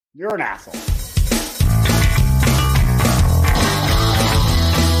You're an asshole.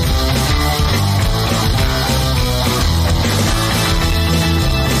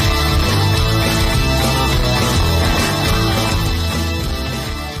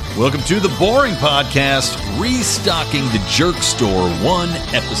 Welcome to the Boring Podcast, restocking the jerk store one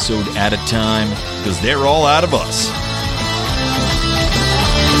episode at a time, because they're all out of us.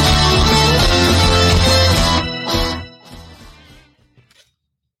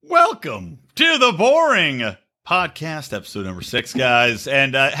 Welcome to the Boring Podcast, episode number 6, guys.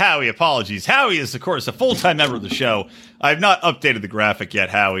 And Howie, apologies. Howie is, of course, a full-time member of the show. I've not updated the graphic yet,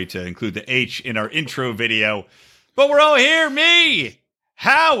 Howie, to include the H in our intro video. But we're all here, me,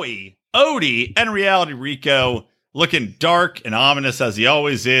 Howie, Odie, and Reality Rico, looking dark and ominous as he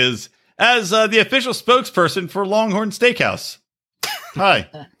always is, as the official spokesperson for Longhorn Steakhouse. Hi.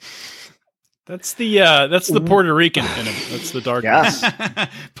 That's the Puerto Rican in him. That's the dark. Yes.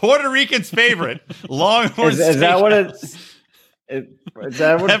 Puerto Rican's favorite, Longhorn Steakhouse. Is that what it is?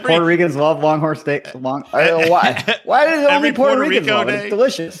 That what Puerto Ricans love? Longhorn steak. Why is it only Puerto Ricans love it? It's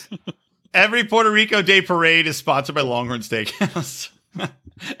delicious. Every Puerto Rico Day parade is sponsored by Longhorn Steakhouse.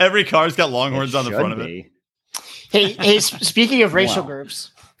 Every car's got Longhorns on the front of it. Hey, speaking of racial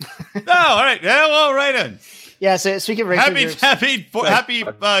groups. Oh, all right. Yeah, well, right in. Yeah, so speaking of racial groups. Happy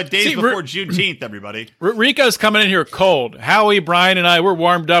days before Juneteenth, everybody. Rico's coming in here cold. Howie, Brian, and I, we're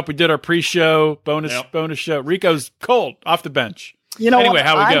warmed up. We did our pre-show bonus show. Rico's cold off the bench. You know, anyway,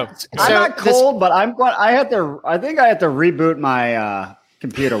 how we go? I'm not cold, but I'm going. I think I have to reboot my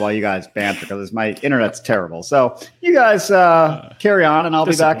computer while you guys banter because my internet's terrible. So you guys carry on, and I'll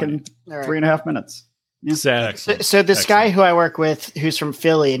be back in 3.5 minutes. Sad. So this guy who I work with, who's from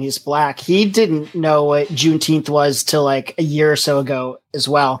Philly and he's black, he didn't know what Juneteenth was till like a year or so ago as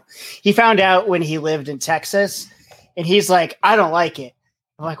well. He found out when he lived in Texas, and he's like, I don't like it.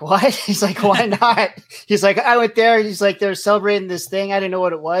 I'm like, what? He's like, why not? He's like, I went there. He's like, they're celebrating this thing. I didn't know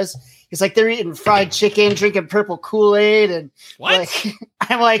what it was. He's like, they're eating fried chicken, drinking purple Kool-Aid, and what? Like,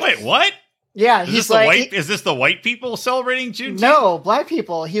 I'm like, wait, what? Yeah, is this the white people celebrating Juneteenth? No, black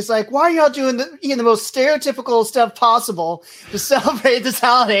people. He's like, why are y'all eating the most stereotypical stuff possible to celebrate this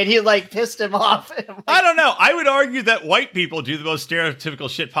holiday? And he like pissed him off. I don't know. I would argue that white people do the most stereotypical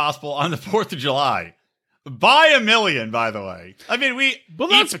shit possible on the 4th of July. By a million, by the way. I mean, we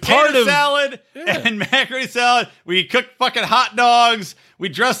eat potato salad and macaroni salad. We cook fucking hot dogs. We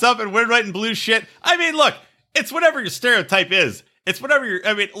dress up and wear red and blue shit. I mean, look, it's whatever your stereotype is. It's whatever you're.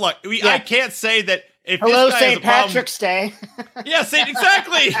 I mean, look. I can't say that if hello, this guy St. Patrick's Day. Yeah,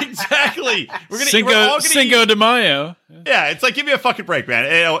 exactly. We're Cinco de Mayo. Yeah, it's like give me a fucking break, man.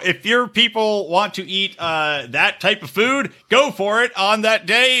 You know, if your people want to eat that type of food, go for it on that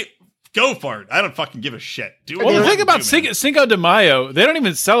day. Go for it. I don't fucking give a shit. Well, the thing about Cinco de Mayo, they don't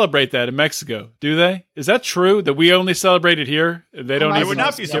even celebrate that in Mexico, do they? Is that true that we only celebrate it here? They don't. I would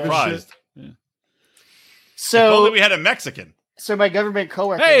not be surprised. Yeah. So if only we had a Mexican. So my government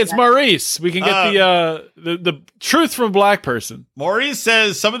coworker. Hey, it's Maurice. We can get the truth from a black person. Maurice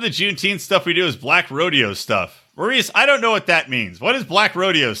says some of the Juneteenth stuff we do is black rodeo stuff. Maurice, I don't know what that means. What is black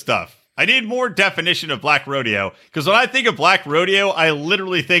rodeo stuff? I need more definition of black rodeo, because when I think of black rodeo, I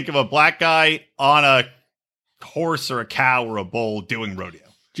literally think of a black guy on a horse or a cow or a bull doing rodeo.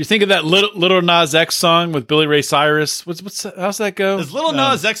 Do you think of that Little Nas X song with Billy Ray Cyrus? How's that go? Is Little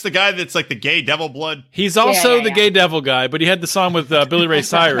Nas X the guy that's like the gay devil blood? He's also the gay devil guy, but he had the song with Billy Ray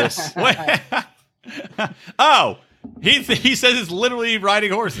Cyrus. Oh, he says it's literally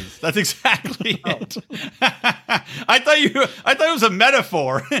riding horses. That's exactly it. I thought it was a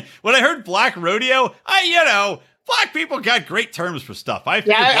metaphor. When I heard black rodeo, black people got great terms for stuff.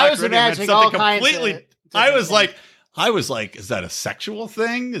 I was imagining something completely. I was like, is that a sexual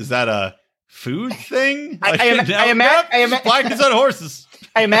thing? Is that a food thing? Black is on horses.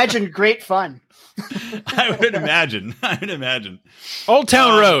 I imagine great fun. I would imagine. Old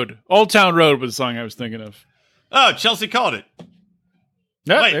Town Road. Old Town Road was the song I was thinking of. Oh, Chelsea called it.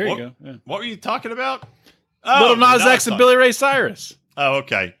 Yeah, there you go. Yeah. What were you talking about? Little Nas X and Billy Ray Cyrus. Oh,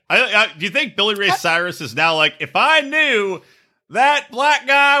 okay. Do you think Billy Ray Cyrus is now like, if I knew that black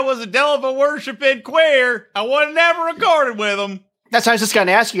guy was a devil worshiping queer, I would have never recorded with him? That's what I was just going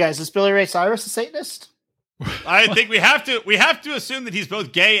to ask you guys. Is Billy Ray Cyrus a Satanist? I think we have to assume that he's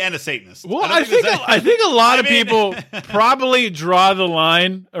both gay and a Satanist. Well, I think a lot of people probably draw the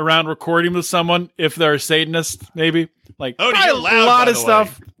line around recording with someone if they're a Satanist, maybe. Like, a lot of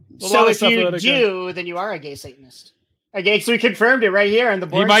stuff. So if you do, then you are a gay Satanist. Okay, so we confirmed it right here in the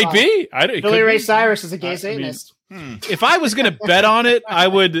board. He might be. Billy Ray Cyrus is a gay Satanist. If I was going to bet on it, I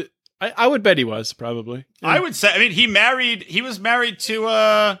would I would bet he was probably. I would say. I mean, he was married to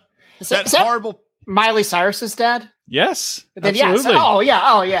Is that horrible Miley Cyrus's dad? Yes. Then absolutely. yes.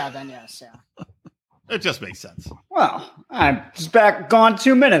 Oh yeah. Then yes. Yeah. It just makes sense. Well, I'm just gone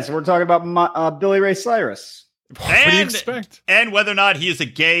 2 minutes. We're talking about Billy Ray Cyrus. What do you expect? And whether or not he is a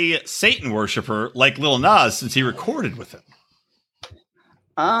gay Satan worshiper like Lil Nas, since he recorded with him.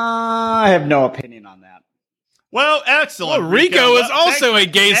 I have no opinion on that. Well, excellent. Well, Rico is also a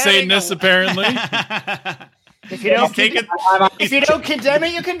gay Satanist, apparently. If you don't condemn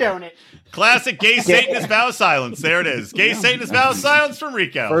it, you condone it. Classic gay Satanist vow of silence. There it is. Gay Satanist vow of silence from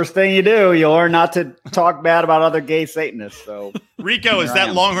Rico. First thing you do, you learn not to talk bad about other gay Satanists. So, Rico, is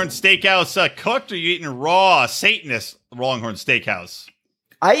that Longhorn Steakhouse cooked, or are you eating raw Satanist Longhorn Steakhouse?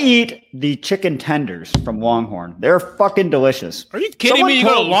 I eat the chicken tenders from Longhorn. They're fucking delicious. Are you kidding me? You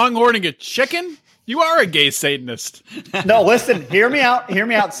go to Longhorn and get chicken? You are a gay Satanist. No, listen, hear me out. Hear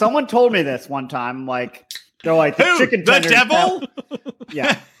me out. Someone told me this one time. They're like, who? Chicken the tenders. devil?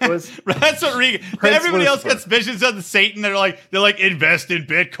 Yeah. It was That's what Rico. Everybody else gets visions of the Satan. They're like, invest in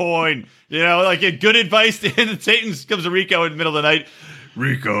Bitcoin. You know, like good advice. And Satan comes to Rico in the middle of the night.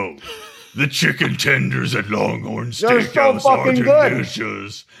 Rico, the chicken tenders at Longhorn Steakhouse are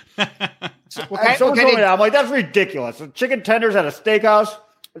delicious. Someone told me that. I'm like, that's ridiculous. The chicken tenders at a steakhouse.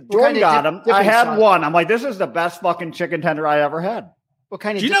 Jordan got them. I had one. I'm like, this is the best fucking chicken tender I ever had. What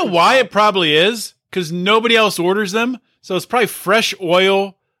kind of? Do you know why it probably is? Because nobody else orders them, so it's probably fresh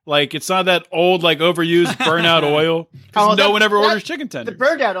oil. Like it's not that old, overused burnout oil. Because no one ever orders chicken tenders. The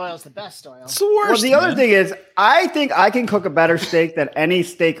burned out oil is the best oil. It's the worst. Well, the other thing is, I think I can cook a better steak than any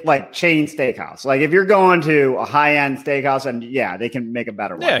steak chain steakhouse. Like if you're going to a high end steakhouse, and they can make a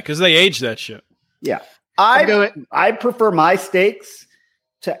better one. Yeah, because they age that shit. Yeah, I prefer my steaks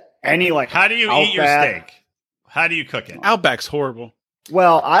to any How do you eat your steak? How do you cook it? Outback's horrible.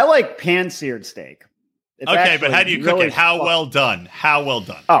 Well, I like pan-seared steak. Okay, but how do you cook it? How well done? How well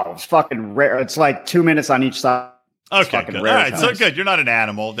done? Oh, it's fucking rare. It's like 2 minutes on each side. Okay, good. All right, so good. You're not an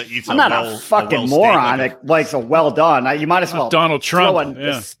animal that eats. I'm not a fucking moron that likes a well done. You might as well Donald Trump throw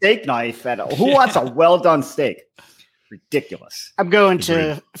a steak knife at who wants a well done steak? Ridiculous. I'm going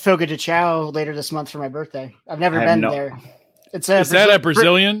to Fogo de Chao later this month for my birthday. I've never been there. Is that a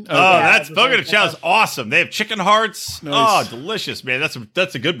Brazilian? That's Fogo de Chao is awesome. They have chicken hearts. Nice. Oh, delicious, man.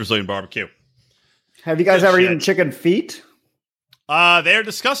 That's a good Brazilian barbecue. Have you guys ever eaten chicken feet? They're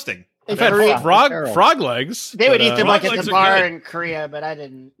disgusting. I've had frog legs. They would eat them at the bar in Korea, but I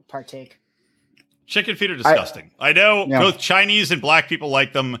didn't partake. Chicken feet are disgusting. I know both Chinese and black people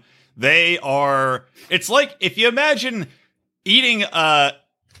like them. They are. It's like if you imagine eating a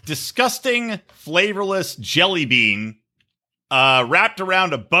disgusting, flavorless jelly bean wrapped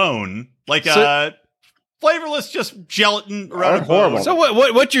around a bone, flavorless, just gelatin around a bone. So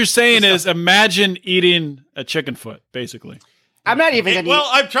what you're saying is imagine eating a chicken foot, basically. I'm not even going to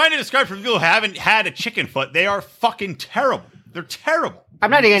I'm trying to describe for people who haven't had a chicken foot. They are fucking terrible. They're terrible.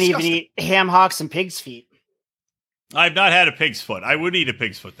 I'm not going to even eat ham hocks and pig's feet. I've not had a pig's foot. I would eat a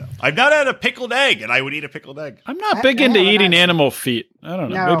pig's foot, though. I've not had a pickled egg, and I would eat a pickled egg. I'm not big into eating animal feet. I don't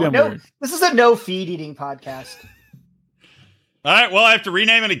know. Maybe I'm weird. This is a no feed eating podcast. All right, well, I have to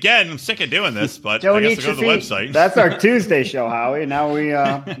rename it again. I'm sick of doing this, but I guess I'll go to the website. That's our Tuesday show, Howie. Now we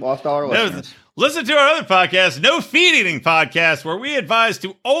lost all our listeners. Listen to our other podcast, No Feed Eating Podcast, where we advise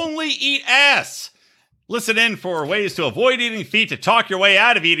to only eat ass. Listen in for ways to avoid eating feet, to talk your way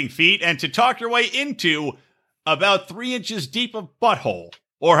out of eating feet, and to talk your way into about 3 inches deep of butthole,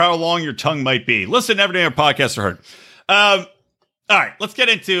 or how long your tongue might be. Listen every day our podcasts are heard. All right, let's get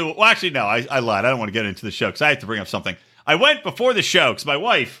into... Well, actually, no, I lied. I don't want to get into the show because I have to bring up something. I went before the show because my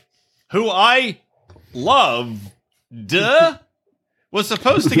wife, who I love, was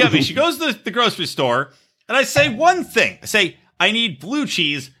supposed to get me. She goes to the grocery store, and I say one thing. I say, I need blue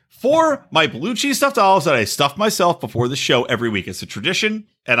cheese for my blue cheese stuffed olives that I stuff myself before the show every week. It's a tradition,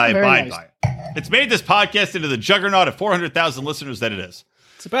 and I abide by it. It's made this podcast into the juggernaut of 400,000 listeners that it is.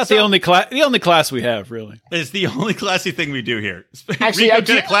 It's about the only class we have, really. It's the only classy thing we do here. Actually, Rico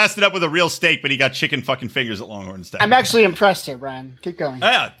could have classed it up with a real steak, but he got chicken fucking fingers at Longhorn instead. I'm actually impressed here, Brian. Keep going.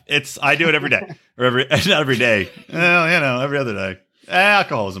 Yeah, I do it every day. Or not every day. Well, every other day.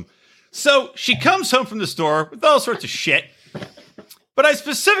 Alcoholism. So she comes home from the store with all sorts of shit. But I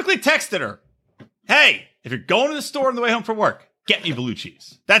specifically texted her, hey, if you're going to the store on the way home from work, get me blue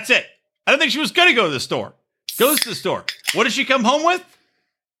cheese. That's it. I don't think she was going to go to the store. Goes to the store. What does she come home with?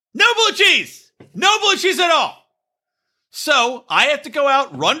 No blue cheese. No blue cheese at all. So I have to go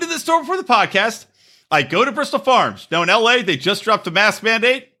out, run to the store before the podcast. I go to Bristol Farms. Now in LA, they just dropped a mask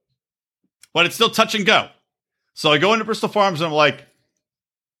mandate, but it's still touch and go. So I go into Bristol Farms and I'm like,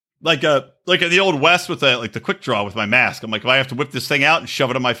 like in the old West with the quick draw with my mask. I'm like, if I have to whip this thing out and shove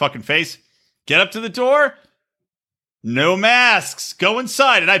it on my fucking face, get up to the door, no masks, go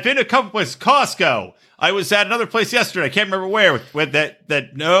inside. And I've been to a couple places, Costco. I was at another place yesterday. I can't remember where with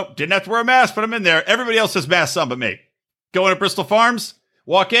that. Nope, didn't have to wear a mask, but I'm in there. Everybody else has masks on but me. Going to Bristol Farms,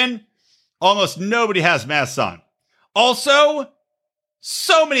 walk in, almost nobody has masks on. Also,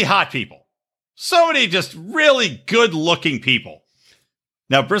 so many hot people. So many just really good-looking people.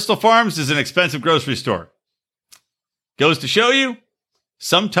 Now, Bristol Farms is an expensive grocery store. Goes to show you,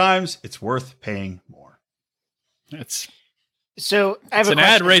 sometimes it's worth paying more. So I have an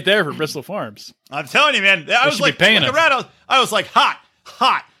ad right there for Bristol Farms. I'm telling you, man. I was like paying around. I was like hot,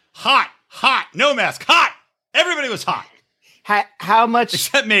 no mask, hot. Everybody was hot. How much?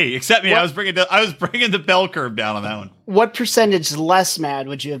 Except me. What? I was bringing the bell curve down on that one. What percentage less mad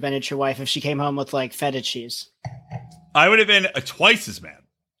would you have been at your wife if she came home with like feta cheese? I would have been twice as mad.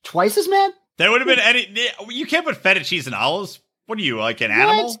 Twice as mad? There would have been any. You can't put feta cheese in olives. What are you, like an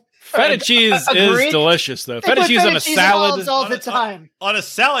animal? Feta cheese is delicious, though. Feta cheese on a salad all the time. On a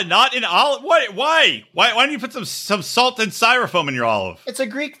salad, not in olive. What? Why? Why don't you put some salt and styrofoam in your olive? It's a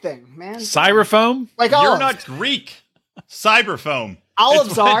Greek thing, man. Styrofoam? Like olives. You're not Greek. Cyberfoam.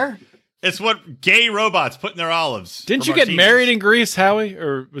 Olives are. It's what gay robots put in their olives. Didn't you get married in Greece, Howie?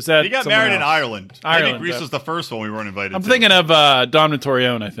 Or was that? You got married in Ireland. I think Greece was the first one we weren't invited to. I'm thinking of Dom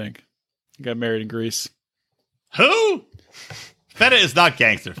Notorione, I think. He got married in Greece. Who? Feta is not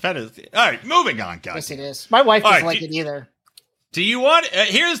gangster. Feta is... All right, moving on, guys. Yes, it is. My wife doesn't like it either. Do you want...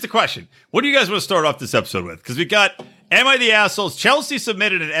 here's the question. What do you guys want to start off this episode with? Because we got Am I the Assholes? Chelsea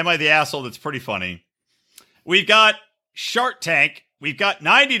submitted an Am I the Asshole that's pretty funny. We've got Shark Tank. We've got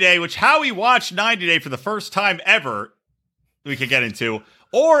 90 Day, which Howie watched 90 Day for the first time ever we could get into.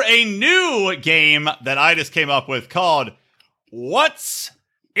 Or a new game that I just came up with called What's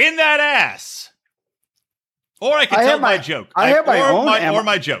in That Ass? Or I can tell my joke. I have my own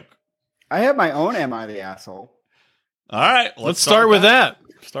my joke. I have my own Am I the Asshole? All right. Let's start with that.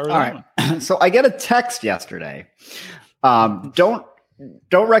 Start with that one. So I get a text yesterday. Don't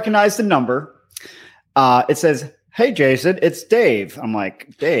recognize the number. It says, "Hey Jason, it's Dave." I'm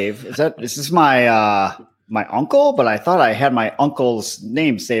like, "Dave, is this my my uncle?" But I thought I had my uncle's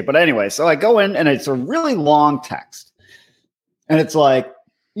name saved. But anyway, so I go in and it's a really long text. And it's like,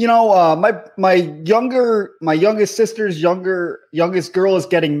 my youngest sister's youngest girl is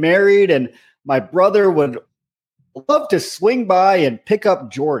getting married, and my brother would love to swing by and pick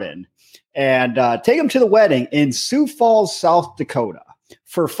up Jordan and take him to the wedding in Sioux Falls, South Dakota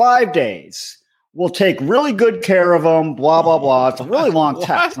for 5 days. We'll take really good care of him, blah, blah, blah. It's a really long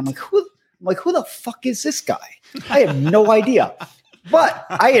text. I'm like, who the fuck is this guy? I have no idea. But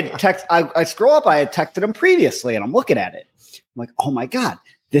I scroll up, I had texted him previously, and I'm looking at it. I'm like, oh my God,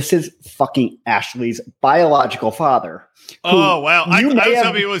 this is fucking Ashley's biological father. Oh, wow. I was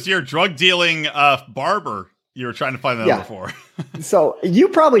hoping it was your drug dealing barber you were trying to find that number for. So you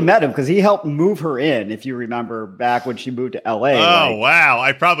probably met him because he helped move her in, if you remember back when she moved to LA. Oh, wow.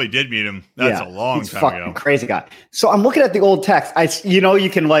 I probably did meet him. That's a long time ago. Crazy guy. So I'm looking at the old text. You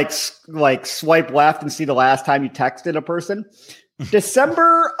can like swipe left and see the last time you texted a person.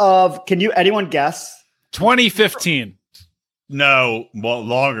 December of, anyone guess? 2015. No,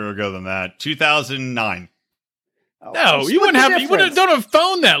 longer ago than that. 2009. No, you wouldn't have done a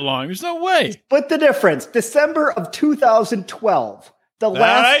phone that long. There's no way. Split the difference. December of 2012. The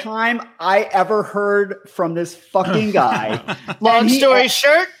last time I ever heard from this fucking guy. Long story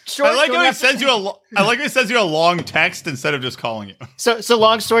short. I like how he sends you a long text instead of just calling you. So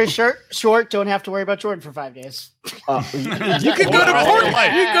long story short, don't have to worry about Jordan for 5 days. You can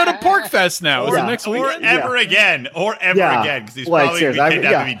go to Pork Fest now. Is it next week? Or ever again, because he's probably going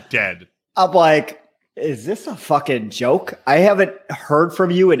to be dead. I'm like, is this a fucking joke? I haven't heard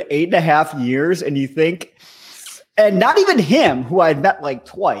from you in 8.5 years, and you think, and not even him, who I've met like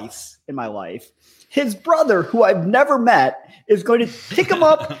twice in my life, his brother, who I've never met, is going to pick him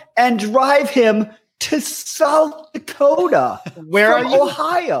up and drive him to South Dakota. Where are you?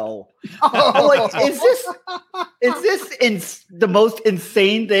 Ohio. I'm like, is this the most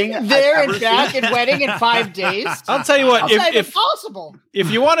insane thing there and back and wedding in 5 days? I'll tell you what, if possible,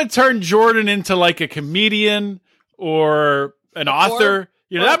 if you want to turn Jordan into like a comedian or an author,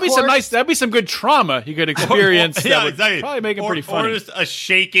 that'd be some good trauma he could experience. That would probably make it pretty funny. Or just a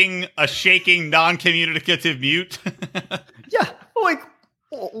shaking non-communicative mute. Yeah, like,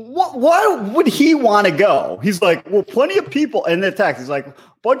 why would he want to go? He's like, well, plenty of people in the text. He's like, a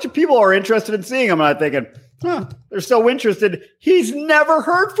bunch of people are interested in seeing him. And I'm thinking, they're so interested. He's never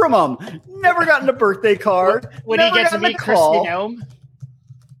heard from him. Never gotten a birthday card. When he gets to meet Kristi Noem.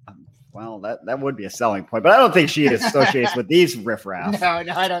 Well, that would be a selling point, but I don't think she associates with these riffraff. No,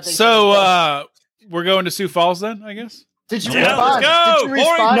 I don't think so. We're going to Sioux Falls then, I guess. Did you Let's respond? go. Did you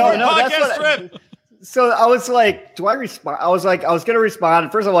respond? No, that's podcast what trip. So I was like, do I respond? I was going to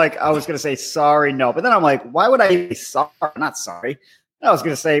respond. First, I was going to say sorry, no. But then I'm like, why would I be sorry? Not sorry. And I was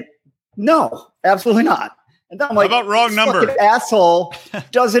going to say, no, absolutely not. And then I'm like, how about wrong number? Asshole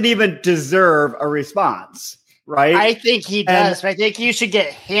doesn't even deserve a response, right? I think he does, but I think you should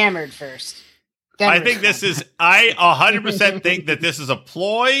get hammered first. I think I 100% think that this is a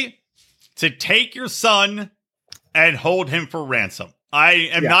ploy to take your son and hold him for ransom. I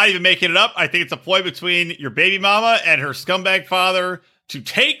am not even making it up. I think it's a ploy between your baby mama and her scumbag father to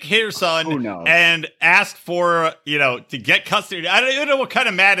take her son and ask for, to get custody. I don't even know what kind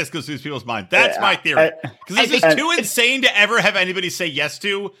of madness goes through these people's mind. That's my theory. Because this is too insane to ever have anybody say yes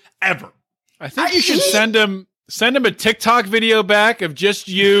to, ever. I think you should send him a TikTok video back of just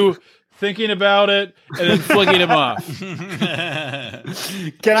you thinking about it and then flicking him off. He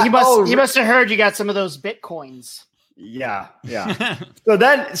must have heard you got some of those Bitcoins. Yeah.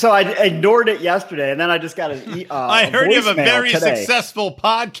 So I ignored it yesterday, and then I just got I heard you have a very today. successful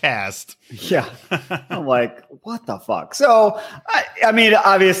podcast. Yeah. I'm like, what the fuck? So, I mean,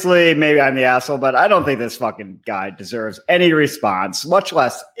 obviously, maybe I'm the asshole, but I don't think this fucking guy deserves any response, much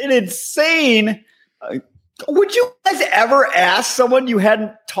less an insane. Would you guys ever ask someone you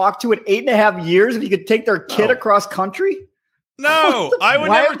hadn't talked to in 8.5 years if you could take their kid across country? No, I would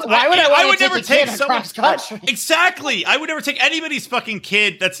never. I would never take someone's country. Exactly. I would never take anybody's fucking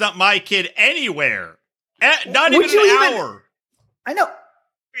kid that's not my kid anywhere. Not even an hour. I know.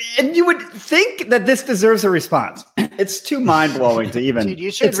 And you would think that this deserves a response. It's too mind-blowing to even... Dude,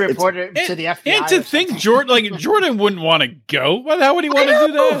 you should report it to the FBI. And to think Jordan wouldn't want to go. Why the hell would he want to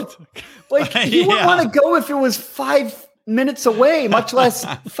do that? He wouldn't want to go if it was 5 minutes away, much less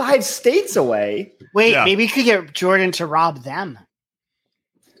 5 states away. Wait, maybe you could get Jordan to rob them.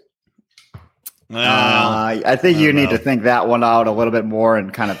 I think you need to think that one out a little bit more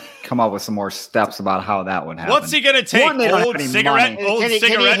and kind of come up with some more steps about how that would happen. What's he going to take? Old cigarette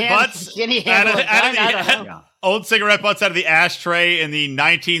butts old cigarette butts out of the ashtray in the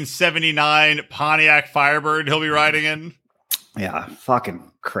 1979 Pontiac Firebird he'll be riding in? Yeah,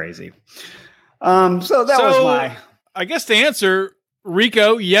 fucking crazy. So that was my... I guess the answer,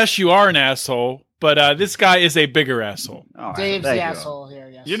 Rico, yes, you are an asshole, but this guy is a bigger asshole. Right, Dave's the asshole here.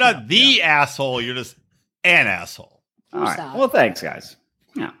 Yes. You're not the asshole. You're just an asshole. All right. Well, thanks, guys.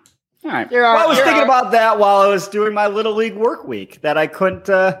 Yeah. All right. I was thinking about that while I was doing my Little League work week, that I couldn't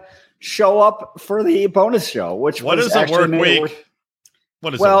show up for the bonus show, which what was is a work week?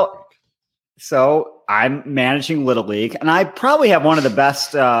 What is it? So I'm managing Little League, and I probably have one of the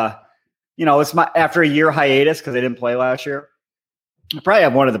best it's after a year hiatus because I didn't play last year. I probably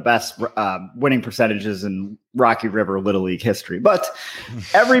have one of the best winning percentages in Rocky River Little League history. But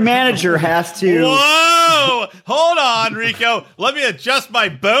every manager has to... Whoa! Hold on, Rico. Let me adjust my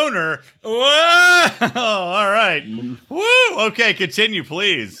boner. Whoa! All right. Woo! Okay, continue,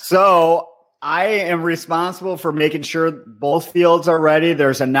 please. So I am responsible for making sure both fields are ready.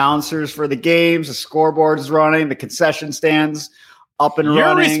 There's announcers for the games. The scoreboard is running. The concession stands up and running.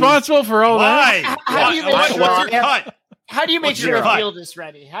 You're responsible for all that? What's your cut? How do you make sure a field is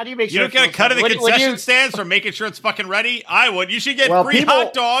ready? How do you make sure you don't get a cut of the concession stands for making sure it's fucking ready? I would. You should get free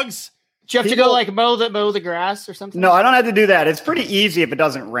hot dogs. Do you have to go mow the grass or something? No, I don't have to do that. It's pretty easy if it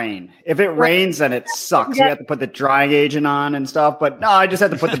doesn't rain. If it rains, then it sucks. You have to put the drying agent on and stuff. But no, I just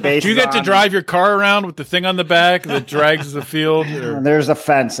have to put the base. Do you get to drive your car around with the thing on the back that drags the field? There's a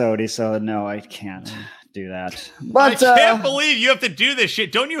fence, Odie, so no, I can't do that. But I can't believe you have to do this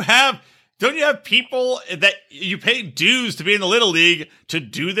shit. Don't you have people that you pay dues to be in the Little League to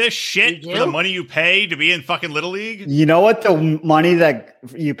do this shit for the money you pay to be in fucking Little League? You know what the money that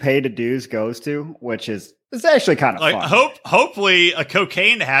you pay to dues goes to? Which is it's actually kind of fun. Hopefully a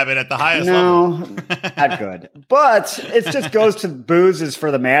cocaine habit at the highest level. No, not good. But it just goes to boozes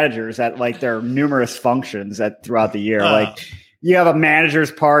for the managers at their numerous functions throughout the year. You have a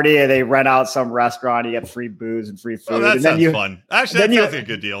manager's party and they rent out some restaurant, you get free booze and free food. That sounds fun. Actually, that sounds like a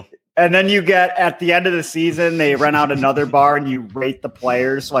good deal. And then you get at the end of the season, they rent out another bar and you rate the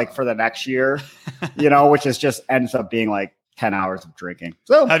players for the next year, which is just ends up being 10 hours of drinking.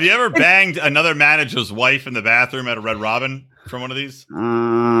 So have you ever banged another manager's wife in the bathroom at a Red Robin from one of these?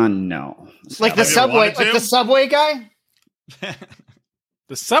 No. The subway guy?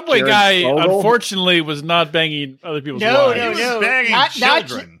 The subway Jared guy, Fogle? Unfortunately, was not banging other people's wives. He was banging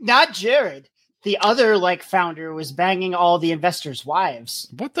children. Not Jared. The other founder was banging all the investors' wives.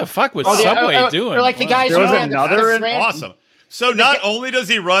 What the fuck was Subway doing? Or the guys there who was ran another awesome. So not only does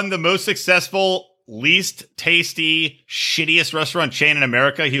he run the most successful, least tasty, shittiest restaurant chain in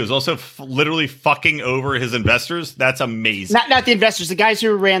America, he was also literally fucking over his investors. That's amazing. Not the investors, the guys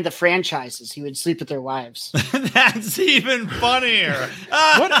who ran the franchises. He would sleep with their wives. That's even funnier.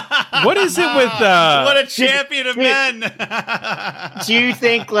 What is it with what a champion of men? Do you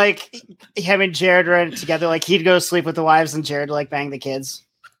think like him and Jared ran together? Like he'd go sleep with the wives and Jared would like bang the kids?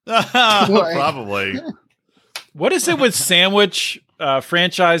 Probably. What is it with sandwich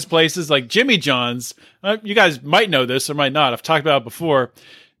franchise places like Jimmy John's? You guys might know this or might not. I've talked about it before.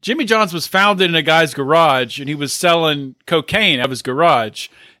 Jimmy John's was founded in a guy's garage, and he was selling cocaine out of his garage.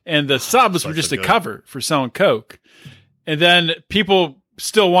 And the subs were just a cover for selling coke. And then people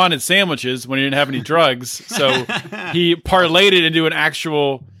still wanted sandwiches when he didn't have any drugs. So he parlayed it into an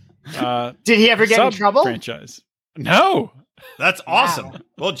actual Did he ever get in trouble? Franchise. No. That's awesome. Wow.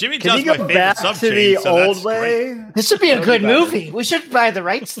 Well, Jimmy John's my favorite sub to the old way? Great. This would be a good movie. We should buy the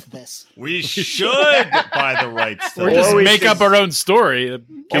rights to this. We should buy the rights to Or this. just make up our own story.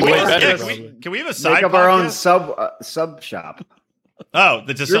 Can we have a side make up our own sub shop? Oh,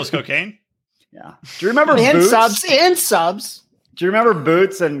 that just sells cocaine? Yeah. Do you remember and Boots? subs. Do you remember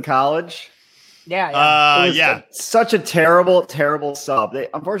Boots in college? Yeah. Yeah. Such a terrible, terrible sub.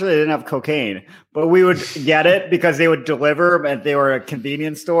 Unfortunately, they didn't have cocaine, but we would get it because they would deliver and they were a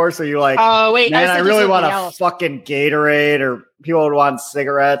convenience store. So you're like, oh, wait, man, I really want a fucking Gatorade, or people would want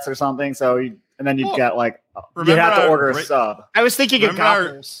cigarettes or something. So then you'd get like, you'd have to order a sub. I was thinking of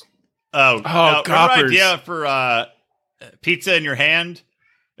Goppers. Remember our idea for pizza in your hand?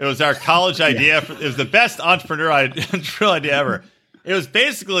 It was our college idea. It was the best entrepreneurial idea ever. It was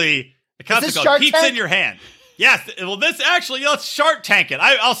basically a concept called pizza in your hand. Yes. Well, this actually, let's Shark Tank it.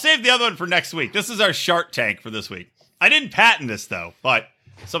 I'll save the other one for next week. This is our Shark Tank for this week. I didn't patent this, though, but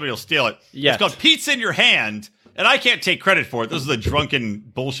somebody will steal it. Yes. It's called Pizza in Your Hand, and I can't take credit for it. This is a drunken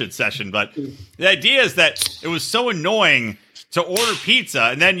bullshit session, but the idea is that it was so annoying to order pizza,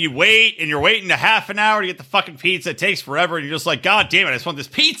 and then you wait, and you're waiting a half an hour to get the fucking pizza. It takes forever, and you're just like, God damn it, I just want this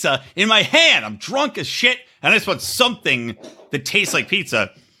pizza in my hand. I'm drunk as shit, and I just want something that tastes like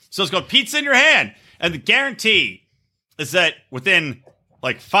pizza. So it's called Pizza in Your Hand. And the guarantee is that within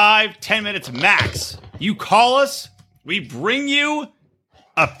like 5-10 minutes max, you call us, we bring you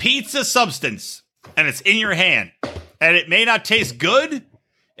a pizza substance, and it's in your hand. And it may not taste good.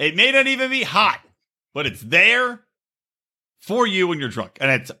 It may not even be hot, but it's there for you when you're drunk.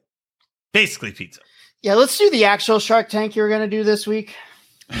 And it's basically pizza. Yeah, let's do the actual Shark Tank you were going to do this week.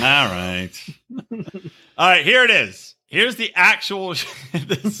 All right. All right, here it is. Here's the actual.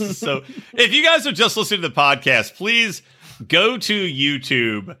 So, if you guys are just listening to the podcast, please go to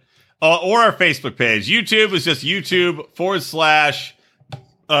YouTube or our Facebook page. YouTube is just YouTube /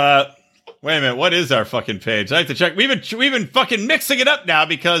 wait a minute, what is our fucking page? I have to check. We've been fucking mixing it up now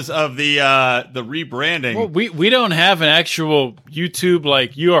because of the rebranding. Well, we don't have an actual YouTube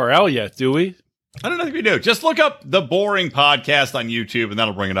like URL yet, do we? I don't know if we do. Just look up The Boring Podcast on YouTube, and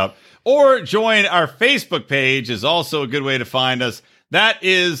that'll bring it up. Or join our Facebook page is also a good way to find us. That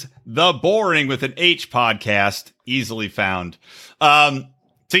is The Boring with an H podcast, easily found.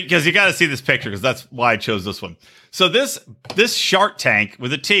 Because you got to see this picture, because that's why I chose this one. So this Shark Tank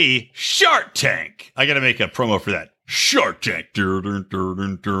with a T, Shark Tank. I got to make a promo for that. Shark Tank. There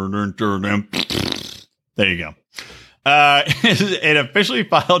you go. An officially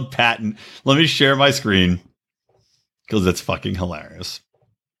filed patent. Let me share my screen because it's fucking hilarious.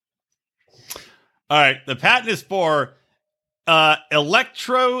 All right, the patent is for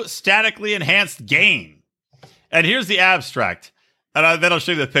electrostatically enhanced gain. And here's the abstract. And then I'll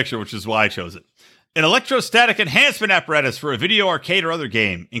show you the picture, which is why I chose it. An electrostatic enhancement apparatus for a video, arcade, or other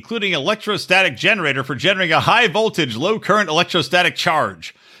game, including electrostatic generator for generating a high-voltage, low-current electrostatic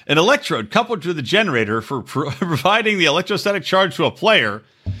charge. An electrode coupled to the generator for providing the electrostatic charge to a player,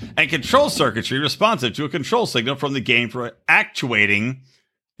 and control circuitry responsive to a control signal from the game for actuating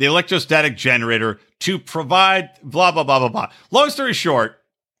the electrostatic generator to provide blah, blah, blah, blah, blah. Long story short,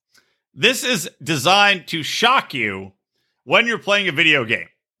 this is designed to shock you when you're playing a video game,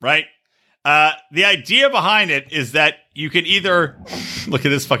 right? The idea behind it is that you can either look at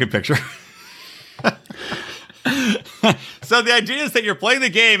this fucking picture. So the idea is that you're playing the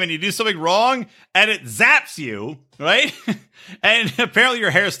game and you do something wrong and it zaps you, right? And apparently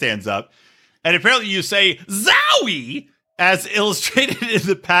your hair stands up. And apparently you say, Zowie, as illustrated in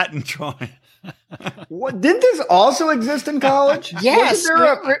the patent drawing. What, didn't this also exist in college? Yes.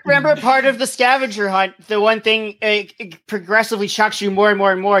 Remember part of the scavenger hunt, the one thing it progressively shocks you more and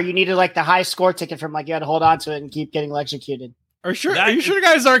more and more. You needed like the high score ticket from like you had to hold on to it and keep getting electrocuted. Are you sure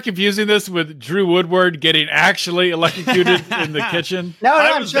guys aren't confusing this with Drew Woodward getting actually electrocuted in the kitchen? No,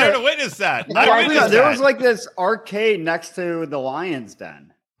 I I'm was sure. there to witness that. There was like this arcade next to the Lion's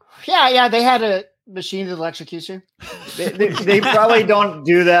Den. Yeah, they had a machine to electrocute you. They probably don't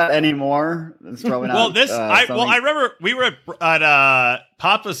do that anymore. It's probably not. I remember we were at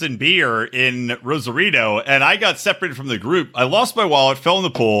Papas and Beer in Rosarito, and I got separated from the group. I lost my wallet, fell in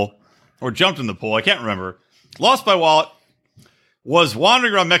the pool, or jumped in the pool. I can't remember. Lost my wallet. Was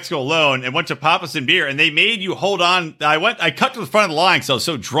wandering around Mexico alone and went to Papas and Beer, and they made you hold on. I cut to the front of the line because I was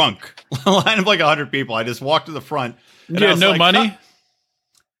so drunk. A line of like 100 people. I just walked to the front. You had no money?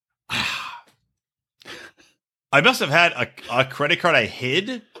 I must have had a credit card I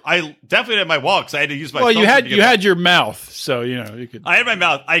hid. I definitely had my wallet because I had to use my. Well, you had your mouth, so you could. I had my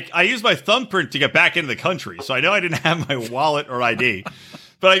mouth. I used my thumbprint to get back into the country, so I know I didn't have my wallet or ID.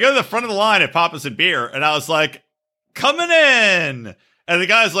 But I go to the front of the line at Papas and Beer, and I was like, coming in. And the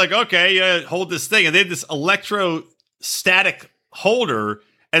guy's like, okay, hold this thing. And they had this electrostatic holder,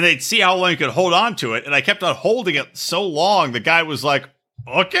 and they'd see how long you could hold on to it. And I kept on holding it so long, the guy was like,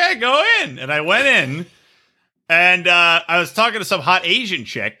 okay, go in. And I went in, and I was talking to some hot Asian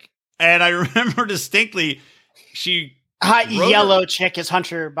chick, and I remember distinctly hot yellow chick, as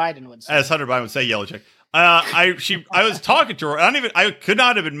Hunter Biden would say. As Hunter Biden would say, yellow chick. I was talking to her. I could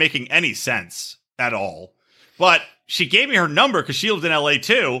not have been making any sense at all. But she gave me her number because she lived in LA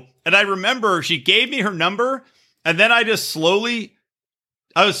too. And I remember she gave me her number, and then I just slowly,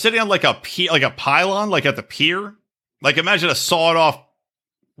 I was sitting on like a pylon, like at the pier. Like imagine a sawed off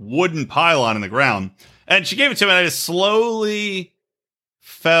wooden pylon in the ground. And she gave it to me, and I just slowly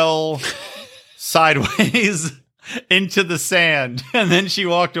fell sideways into the sand. And then she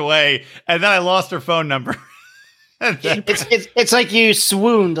walked away, and then I lost her phone number. It's like you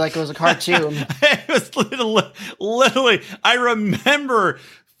swooned, like it was a cartoon. It was literally. I remember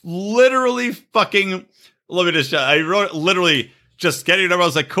literally fucking. Let me just. I wrote literally just getting your number. I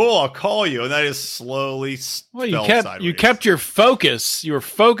was like, "Cool, I'll call you," and I just slowly. Well, you kept your focus. You were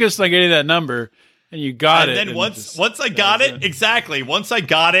focused on getting that number, and you got it. And then once I got it, exactly. Once I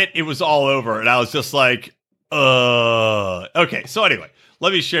got it, it was all over, and I was just like, Okay. So anyway,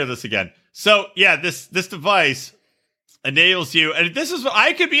 let me share this again. So yeah, this device enables you, and this is what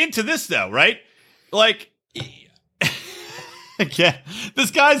I could be into this though, right? Like, again, this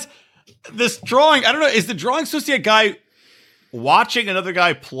drawing. I don't know. Is the drawing supposed to be a guy watching another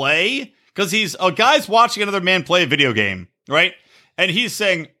guy play? Because he's a guy's watching another man play a video game, right? And he's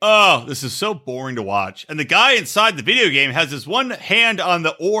saying, "Oh, this is so boring to watch." And the guy inside the video game has his one hand on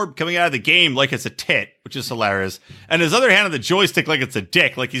the orb coming out of the game like it's a tit, which is hilarious, and his other hand on the joystick like it's a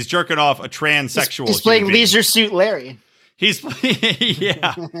dick, like he's jerking off a transsexual. He's playing Leisure Suit Larry.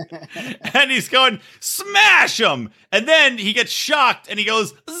 Yeah. And he's going, smash him. And then he gets shocked and he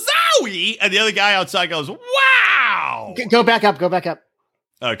goes, zowie. And the other guy outside goes, wow. Go back up.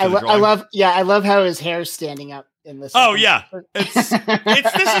 I love how his hair's standing up in this. Oh, yeah. This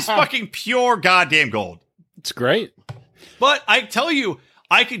is fucking pure goddamn gold. It's great. But I tell you,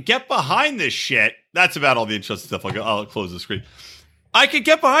 I could get behind this shit. That's about all the interesting stuff. I'll close the screen. I could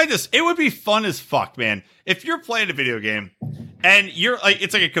get behind this. It would be fun as fuck, man. If you're playing a video game and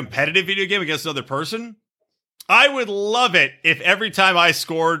it's like a competitive video game against another person, I would love it if every time I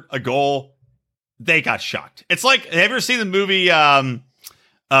scored a goal, they got shocked. It's like, have you ever seen the movie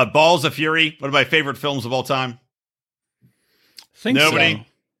Balls of Fury? One of my favorite films of all time. Nobody. So.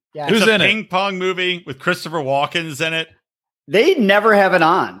 Yeah. Who's in it? It's a ping pong movie with Christopher Walken's in it. They never have it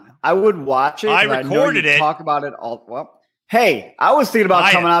on. I would watch it. I recorded it. Talk about it all. Well, hey, I was thinking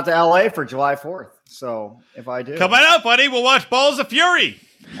about coming out to LA for July 4th. So if I do, come on out, buddy. We'll watch Balls of Fury.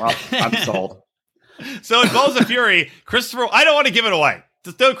 Well, I'm sold. So in Balls of Fury, I don't want to give it away.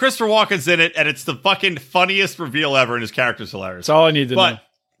 Just know Christopher Walken's in it, and it's the fucking funniest reveal ever, and his character's hilarious. That's all I need to know.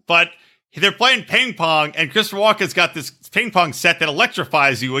 But they're playing ping pong, and Christopher Walken's got this ping pong set that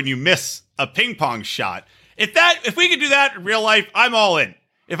electrifies you when you miss a ping pong shot. If we could do that in real life, I'm all in.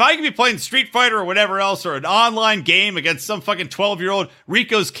 If I could be playing Street Fighter or whatever else, or an online game against some fucking 12-year-old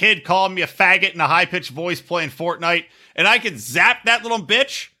Rico's kid calling me a faggot in a high-pitched voice playing Fortnite, and I could zap that little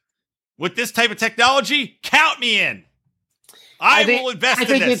bitch with this type of technology, count me in. I will invest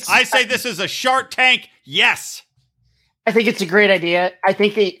in this. I say this is a Shark Tank, yes. I think it's a great idea. I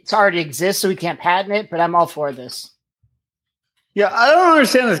think it already exists, so we can't patent it, but I'm all for this. Yeah, I don't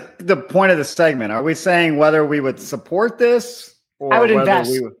understand the point of the segment. Are we saying whether we would support this? Or I would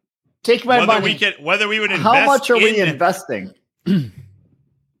invest. Take my money. Whether we would invest. How much are we investing?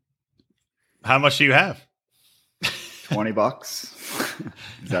 How much do you have? $20.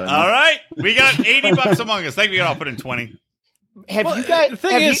 All right. We got $80 among us. I think we can all put in 20. The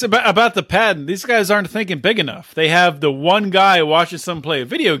thing is about the patent, these guys aren't thinking big enough. They have the one guy watching someone play a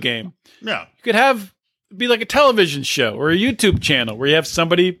video game. Yeah. You could be like a television show or a YouTube channel where you have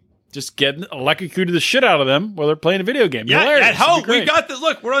somebody just getting electrocuted the shit out of them while they're playing a video game. Yeah, Hilarious. at home, we got this.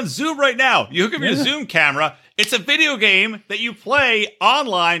 Look, we're on Zoom right now. You hook up your Zoom camera. It's a video game that you play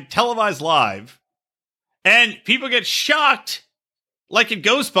online, televised live, and people get shocked like in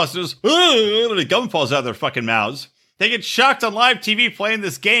Ghostbusters. The gum falls out of their fucking mouths. They get shocked on live TV playing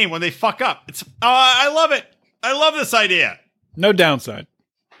this game when they fuck up. I love it. I love this idea. No downside.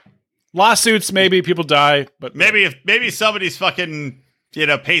 Lawsuits, maybe people die, but maybe somebody's fucking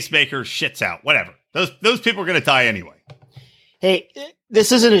pacemaker shits out. Whatever. Those people are gonna die anyway. Hey,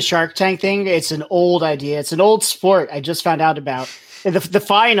 this isn't a Shark Tank thing. It's an old idea. It's an old sport I just found out about. The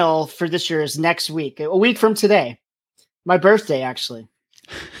final for this year is next week, a week from today. My birthday, actually.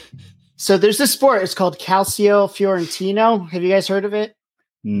 So there's this sport. It's called Calcio Fiorentino. Have you guys heard of it?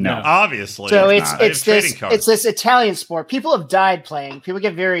 No, obviously. So it's this Italian sport. People have died playing. People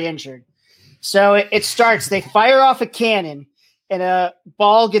get very injured. So it starts. They fire off a cannon, and a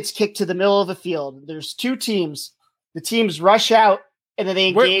ball gets kicked to the middle of the field. There's two teams. The teams rush out, and then they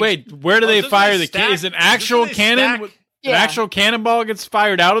engage. Where do they fire the cannon? Is an actual cannon? An actual cannonball gets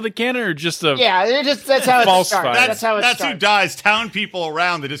fired out of the cannon, or just a that's how it starts. That's how it starts. That's who dies. Town people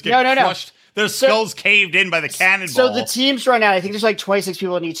around that just get crushed. Their skulls caved in by the cannonball. So the teams run out. I think there's like 26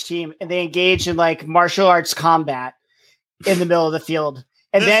 people in each team, and they engage in like martial arts combat in the middle of the field.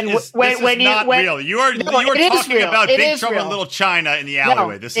 And real. You are talking about Big Trouble in Little China in the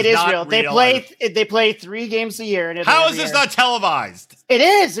alleyway. This is not real. real. They play 3 games a year. How is this not televised? It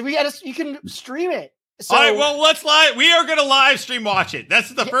is. You can stream it. So, all right, well, let's live. We are going to live stream watch it. That's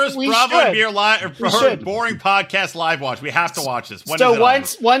the first Bravo and Beer boring podcast live watch. We have to watch this.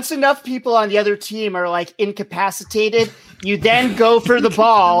 Once enough people on the other team are like incapacitated, you then go for the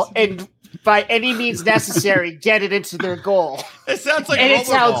ball and by any means necessary get it into their goal. It sounds like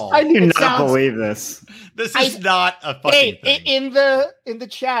rollerball. I do not believe this. This is not a fucking thing. In the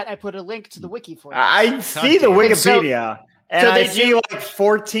chat, I put a link to the wiki for you. I see the Wikipedia, and I see like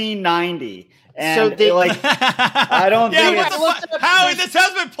 1490. And so I don't think Howie, this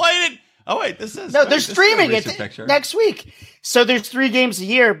has been played in. Oh wait, this is they're streaming it next week. So there's 3 games a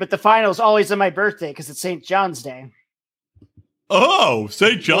year, but the final is always on my birthday because it's St. John's Day. Oh,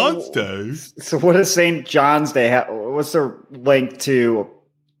 St. John's Day. So what does St. John's Day have? What's the link to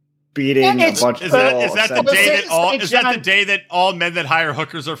beating a bunch of people? Is that the day that all men that hire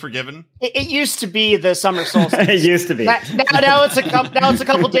hookers are forgiven? It used to be the summer solstice. It used to be. Now it's a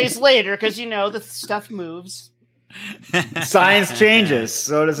couple days later because the stuff moves. Science changes.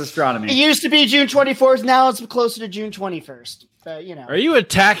 So does astronomy. It used to be June 24th. Now it's closer to June 21st. Are you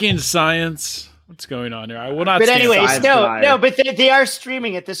attacking science? What's going on here? I will not. But anyways, no. But they are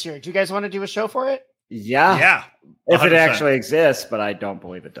streaming it this year. Do you guys want to do a show for it? Yeah. 100%. If it actually exists, but I don't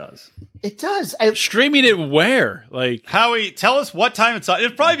believe it does. It does. Streaming it where? Like Howie, tell us what time it's on.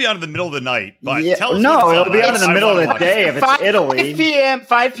 It'll probably be on in the middle of the night. But tell us it'll be on in the middle of the day if it's Italy.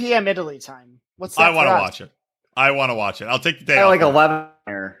 5 p.m. Italy time. What's that? I want to watch it. I'll take the day off. Like 11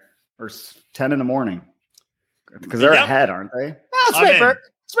 or 10 in the morning. Because they're ahead, aren't they? No,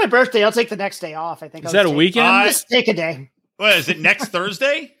 it's my birthday. I'll take the next day off. I think. Is that a weekend? Just take a day. What is it? Next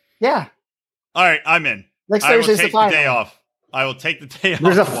Thursday? Yeah. All right, I'm in. Next Thursday's the final. Day off. I will take the day off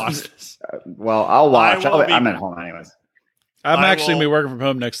to watch this. Well, I'll watch. I'm at home anyways. I'm actually going to be working from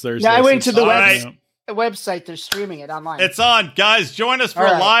home next Thursday. Yeah, I went to the website. They're streaming it online. It's on. Guys, join us for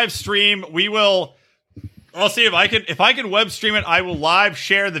a live stream. I'll see if I can web stream it. I will live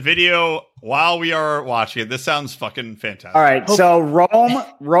share the video while we are watching it. This sounds fucking fantastic. All right, so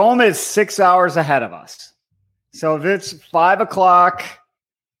Rome is 6 hours ahead of us. So if it's 5 o'clock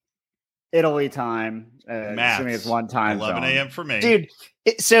Italy time, assuming it's one time 11 a.m. for me, dude.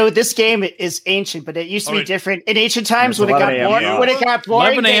 So this game is ancient, but it used to be different in ancient times when it got boring.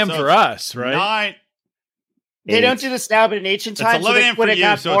 11 a.m. for us, right? They don't do this now, but in ancient times, when it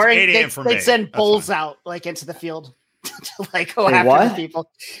got boring, they'd send bulls out into the field to go after the people.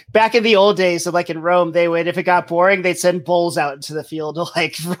 Back in the old days, so in Rome, they would, if it got boring, they'd send bulls out into the field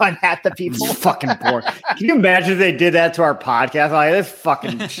to run at the people. Fucking boring. Can you imagine if they did that to our podcast? This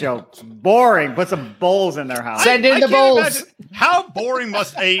fucking show boring. Put some bulls in their house. Send in the bulls. How boring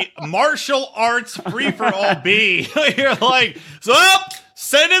must a martial arts free for all be? You're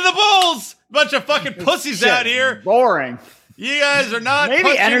send in the bulls. Bunch of fucking pussies out here. Boring. You guys are not.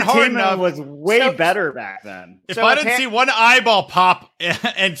 Maybe entertainment was way better back then. If I didn't see one eyeball pop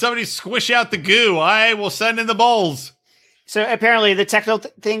and somebody squish out the goo, I will send in the bowls. So apparently, the technical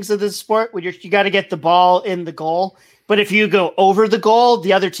things of this sport, you got to get the ball in the goal. But if you go over the goal,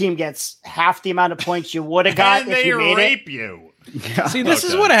 the other team gets half the amount of points you would have got and if you made rape it. you. Yeah. See, this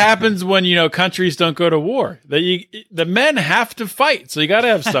is what happens when countries don't go to war. The men have to fight, so you got to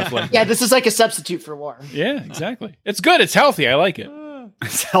have stuff like that. Yeah, this is like a substitute for war. Yeah, exactly. It's good. It's healthy. I like it.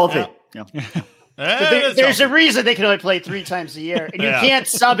 It's healthy. Yeah. There's a reason they can only play 3 times a year, and you can't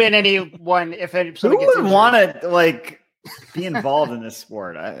sub in anyone if Who somebody gets would injured. want to be involved in this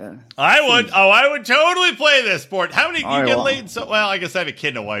sport? I would. Oh, I would totally play this sport. How many I you get won't. laid? So well, I guess I have a kid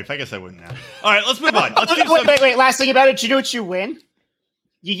and a wife. I guess I wouldn't have. All right, let's move on. Let's do some. Wait. Last thing about it. Do you know what you win?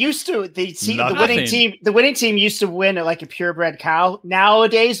 You used to the winning team. The winning team used to win like a purebred cow.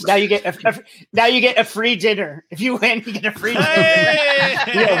 Nowadays, now you get a free dinner. If you win, you get a free dinner.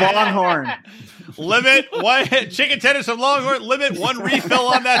 Yeah, Longhorn. Limit one chicken tenders from Longhorn. Limit 1 refill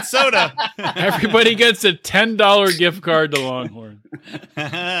on that soda. Everybody gets a $10 gift card to Longhorn.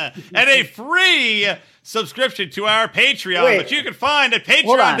 And a free subscription to our Patreon, which you can find at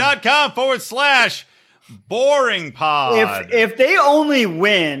patreon.com/boring pod. If they only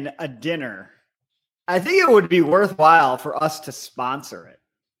win a dinner, I think it would be worthwhile for us to sponsor it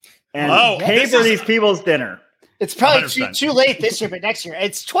and pay for these people's dinner. It's probably too late this year, but next year.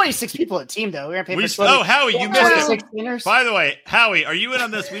 It's 26 people a team, though. We're going to pay for 20. Howie, you missed it. Dinners. By the way, Howie, are you in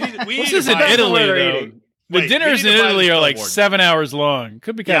on this? This is in Italy, though. The dinners in Italy are like 7 hours long.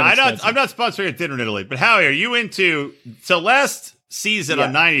 Could be kind of expensive. I'm not sponsoring a dinner in Italy, but Howie, are you into... So last season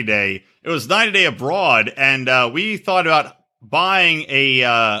on 90 Day, it was 90 Day Abroad, and we thought about buying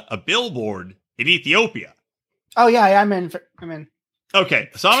a billboard in Ethiopia. Oh, yeah, I'm in. Okay,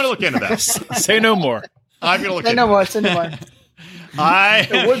 so I'm going to look into that. Say no more. I'm going to look Say into no more. it. Say no more.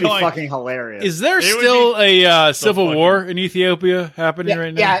 It would be fucking hilarious. Is there still a civil war in Ethiopia happening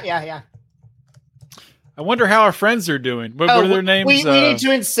right now? Yeah. I wonder how our friends are doing. What are their names? We need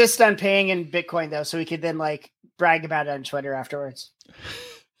to insist on paying in Bitcoin, though, so we could then brag about it on Twitter afterwards.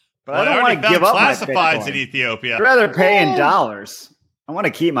 But I don't want to give up my classifieds Bitcoin. in Ethiopia. I'd rather pay in dollars. I want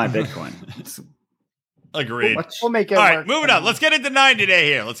to keep my Bitcoin. Agreed. We'll make it All work. right, moving on. Let's get into 90 Day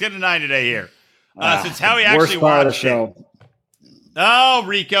here. Since Howie actually worst part of the watched show. it. Oh,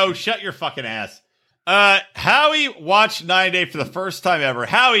 Rico, shut your fucking ass. Howie watched 90 Day for the first time ever.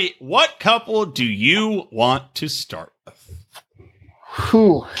 Howie, what couple do you want to start with?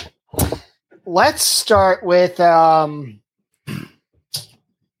 Whew. Let's start with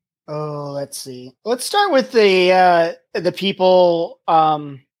let's see. Let's start with the people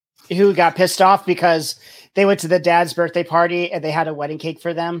who got pissed off because they went to the dad's birthday party and they had a wedding cake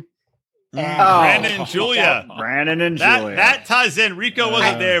for them. And Brandon and Julia. That ties in. Rico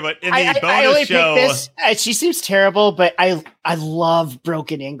wasn't there, but in the bonus show. This, she seems terrible, but I love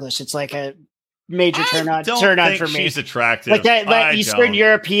broken English. It's like a major turn on for me. She's attractive. Like that Eastern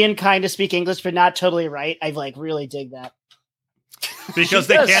European kind of speak English, but not totally right. I really dig that. Because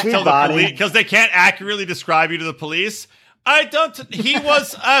they can't tell the police, because they can't accurately describe you to the police. He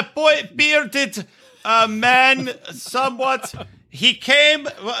was a bearded man, somewhat. He came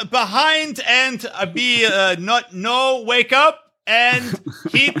behind and wake up, and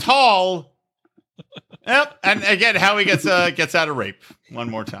he tall. Yep, and again, how he gets out of rape one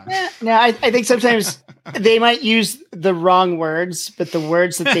more time. No, I think sometimes they might use the wrong words, but the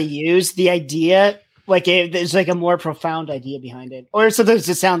words that they use, the idea, there's like a more profound idea behind it, or sometimes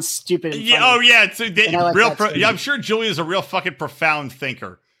it sounds stupid. And funny. Oh yeah, it's like I'm sure Julia's a real fucking profound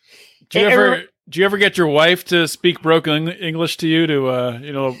thinker. Do you ever get your wife to speak broken English to you to a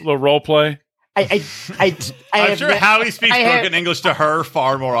little role play? I'm sure Howie speaks broken English to her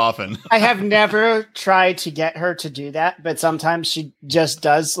far more often. I have never tried to get her to do that, but sometimes she just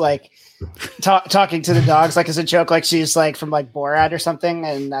does, talking to the dogs as a joke, she's from BOHR or something,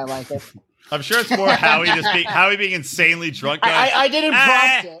 and I like it. I'm sure it's more Howie being insanely drunk. I didn't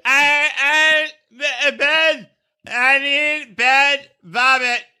prompt it. Bed. I need bed,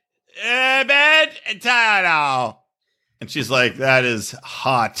 vomit. Bed and Tylenol. And she's like, that is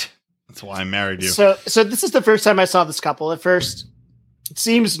hot. That's why I married you. So this is the first time I saw this couple. At first, it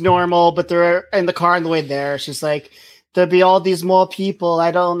seems normal, but they're in the car on the way there. She's like, there'll be all these more people.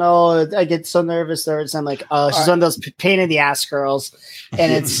 I don't know. I get so nervous. And I'm like, oh, she's one of those pain in the ass girls.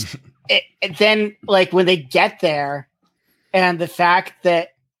 And it's then when they get there, and the fact that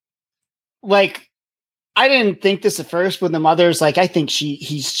I didn't think this at first when the mother's I think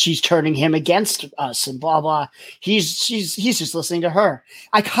she's turning him against us and blah blah. He's just listening to her.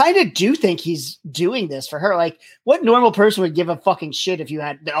 I kind of do think he's doing this for her. What normal person would give a fucking shit if you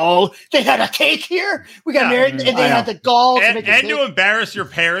had they had a cake here? We got married and they had the gall to embarrass your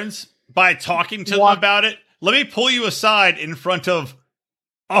parents by talking to them about it. Let me pull you aside in front of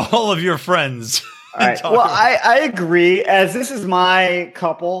all of your friends. All right. Well, I agree. As this is my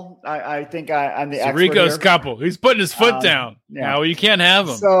couple, I think I'm the expert Rico's here. couple. He's putting his foot down. Yeah. Now you can't have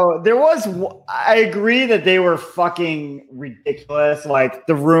him. So I agree that they were fucking ridiculous. Like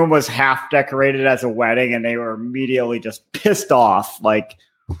the room was half decorated as a wedding and they were immediately just pissed off. Like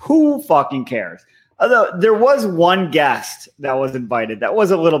who fucking cares? Although there was one guest that was invited that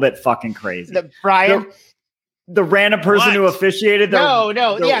was a little bit fucking crazy. Brian? The random person who officiated.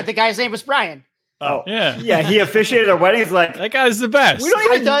 Yeah, the guy's name was Brian. Oh yeah. Yeah, he officiated a wedding. He's like, that guy's the best. We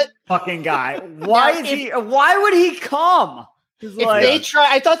don't even know fucking guy. Why would he come?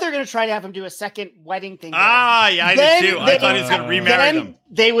 I thought they were going to try to have him do a second wedding thing. Yeah, I did too. I thought he was going to remarry them.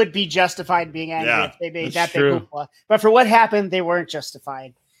 They would be justified in being angry if they made that big hoopla. But for what happened, they weren't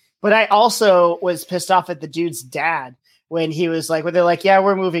justified. But I also was pissed off at the dude's dad when he was like, when they're like, yeah,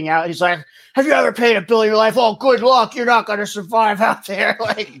 we're moving out. He's like, have you ever paid a bill in your life? Oh, good luck. You're not going to survive out there.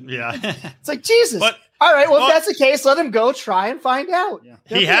 Like, yeah. It's like, Jesus. But, all right. Well, if that's the case, let him go try and find out. Yeah.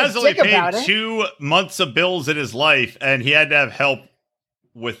 He has only paid 2 months of bills in his life, and he had to have help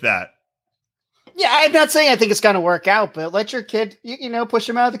with that. Yeah, I'm not saying I think it's going to work out, but let your kid, push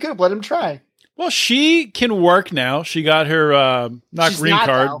him out of the coop. Let him try. Well, she can work now. She got her not green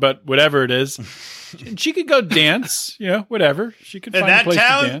card, but whatever it is. She could go dance, whatever. She could find a place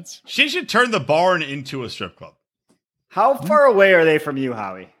to dance. She should turn the barn into a strip club. How far away are they from you,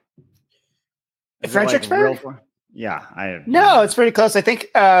 Howie? Fredericksburg? Yeah. No, it's pretty close. I think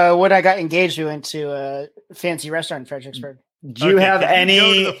when I got engaged, we went to a fancy restaurant in Fredericksburg. Do you have any...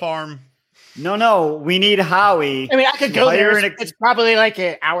 Go to the farm. No. We need Howie. I mean, I could go there. It's probably like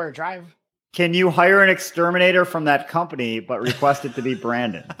an hour drive. Can you hire an exterminator from that company, but request it to be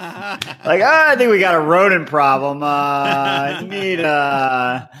Brandon? I think we got a rodent problem. I don't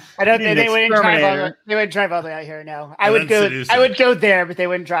think they wouldn't drive all the way out here. No, I would go there, but they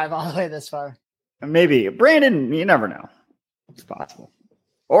wouldn't drive all the way this far. Maybe Brandon. You never know. It's possible.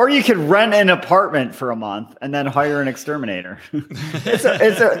 Or you could rent an apartment for a month and then hire an exterminator.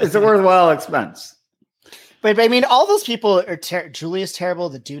 It's a worthwhile expense. But I mean, all those people are Julia's terrible.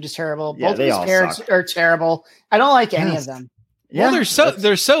 The dude is terrible. Both of his parents are terrible. I don't like any of them. Yeah, well,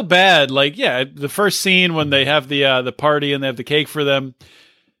 they're so bad. Like, the first scene when they have the party and they have the cake for them.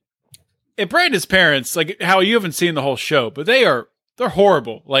 And Brandon's parents, like how you haven't seen the whole show, but they're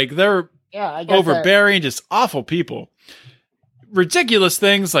horrible. Like they're overbearing, just awful people. Ridiculous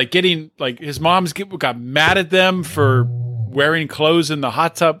things like his mom's got mad at them for wearing clothes in the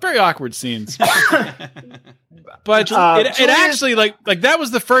hot tub. Very awkward scenes. But it actually like that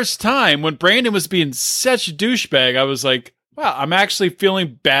was the first time when Brandon was being such a douchebag. I was like, wow, I'm actually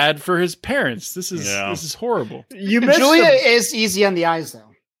feeling bad for his parents. This is horrible. Julia is easy on the eyes though.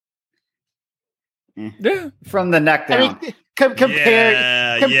 Yeah, from the neck down. I mean,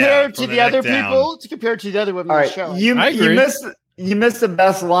 compared to the other people, compared to the other women on the show. You missed the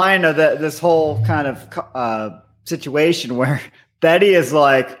best line of this whole kind of situation where Betty is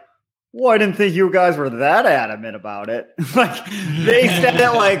like, well, I didn't think you guys were that adamant about it. Like they said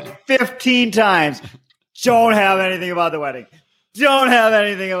that like 15 times. Don't have anything about the wedding. Don't have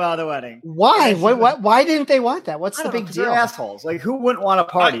anything about the wedding. Why? Why didn't they want that? What's the big deal? They're assholes. Like who wouldn't want a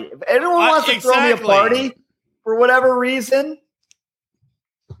party? If anyone wants to throw me a party for whatever reason.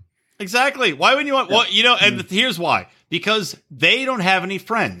 Exactly. Why wouldn't you want? Well, and here's why. Because they don't have any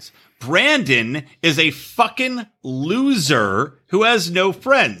friends. Brandon is a fucking loser who has no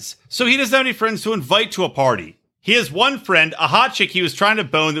friends. So he doesn't have any friends to invite to a party. He has one friend, a hot chick he was trying to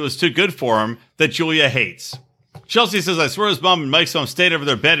bone that was too good for him, that Julia hates. Chelsea says, I swear his mom and Mike's mom stayed over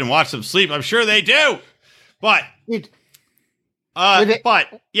their bed and watched them sleep. I'm sure they do. But,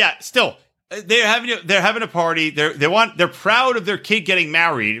 still, they're having a party. They're proud of their kid getting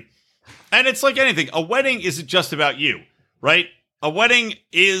married. And it's like anything. A wedding isn't just about you, right? A wedding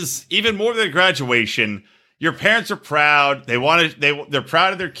is even more than a graduation. Your parents are proud. They're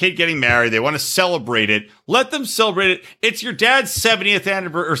proud of their kid getting married. They want to celebrate it. Let them celebrate it. It's your dad's 70th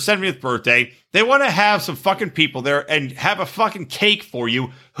anniversary or 70th birthday. They want to have some fucking people there and have a fucking cake for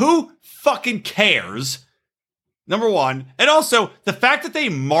you. Who fucking cares? Number one. And also, the fact that they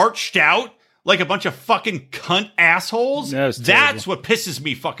marched out like a bunch of fucking cunt assholes, that's what pisses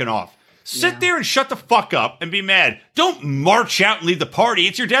me fucking off. Sit there and shut the fuck up and be mad. Don't march out and leave the party.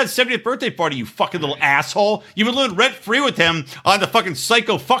 It's your dad's 70th birthday party, you fucking little asshole. You've been living rent-free with him on the fucking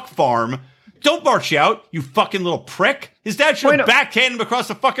psycho fuck farm. Don't march out, you fucking little prick. His dad should have backhanded him across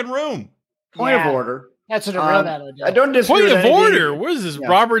the fucking room. Point of order. That's what a real dad would do. I don't disagree with anything. Point of order? What is this,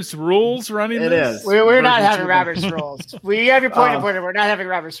 Robert's Rules running it this? Is. We're not having Robert's Rules. We have your point of order. We're not having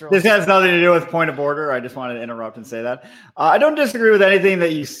Robert's Rules. This has nothing to do with point of order. I just wanted to interrupt and say that. I don't disagree with anything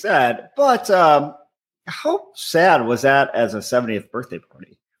that you said, but How sad was that as a 70th birthday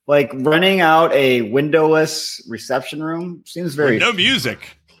party? Like renting out a windowless reception room seems very no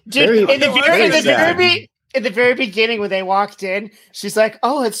music. Dude, very in the very beginning when they walked in, she's like,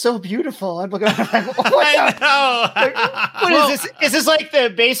 "Oh, it's so beautiful." I'm looking at her, like, what is this? Is this like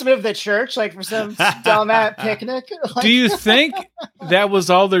the basement of the church, like for some dumbass picnic? Like, Do you think that was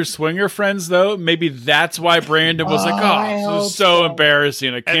all their swinger friends, though? Maybe that's why Brandon was like, this is so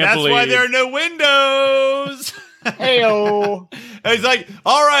embarrassing. I can't believe. And that's why there are no windows. Heyo. And he's like,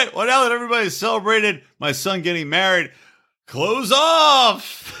 all right, well, now that everybody's celebrated my son getting married, close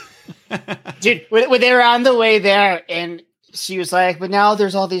off. Dude, when they were on the way there, and she was like, "But now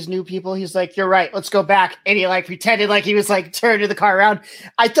there's all these new people." He's like, "You're right. Let's go back." And he like pretended like he was like turning the car around.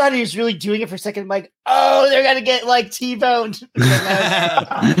 I thought he was really doing it for a second. I'm like, "Oh, they're gonna get like T-boned."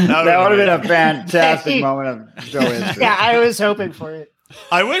 that would have been a fantastic moment of show history. Yeah, I was hoping for it.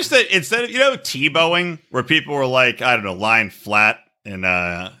 I wish that instead of T-bowing, where people were like, I don't know, lying flat. And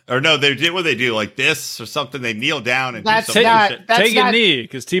or no, they did what they do like this or something. They kneel down and that's do something. Take a knee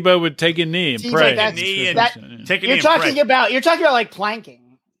because Tebow would take a knee and pray. You're talking about like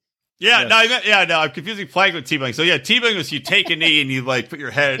planking. Yeah, yes. I'm confusing planking with T-bowing. So yeah, T-bowing was you take a knee and you like put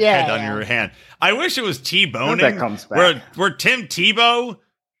your head on your hand. I wish it was T-boning that comes back. where Tim Tebow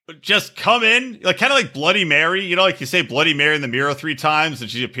would just come in like kind of like Bloody Mary. You know, like you say Bloody Mary in the mirror 3 times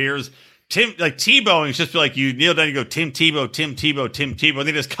and she appears. T-bowing just be like you kneel down, you go Tim Tebow, Tim Tebow, Tim Tebow, and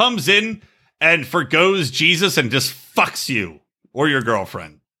he just comes in and forgoes Jesus and just fucks you or your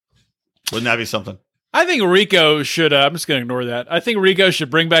girlfriend. Wouldn't that be something? I think Rico should. I'm just going to ignore that. I think Rico should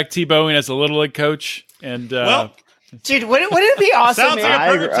bring back T-bowing as a little league coach. And dude, wouldn't it be awesome? Sounds like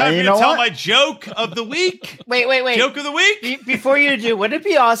a perfect time for me to tell my joke of the week. Wait. Joke of the week? Before you do, wouldn't it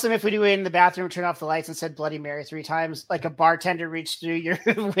be awesome if we do it in the bathroom, turn off the lights, and said Bloody Mary 3 times? Like a bartender reached through your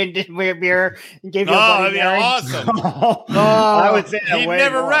winded mirror and gave you a Bloody Mary? That'd be awesome. I would say that He'd way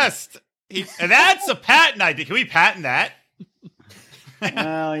never more. rest. And that's a patent idea. Can we patent that?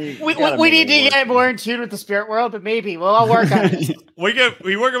 Well, we need to get more in tune with the spirit world, but maybe I'll work on it.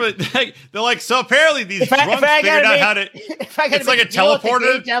 we work with. They're like, so apparently these drunks figured out how to. It's like a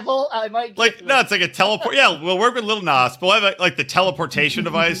teleporter. Devil, I might. It's like a teleport. Yeah, we'll work with Little Nos, but we'll have like the teleportation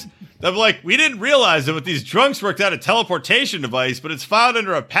device. They're like, we didn't realize that with these drunks worked out a teleportation device, but it's filed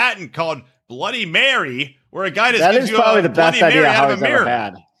under a patent called Bloody Mary, where a guy just gives you probably a the best Bloody Mary idea out how of a mirror.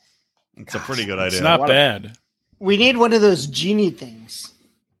 Had. It's a pretty good idea. It's not bad. We need one of those genie things.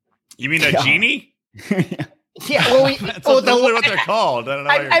 You mean a genie? Yeah, well, that's literally what they're called. I don't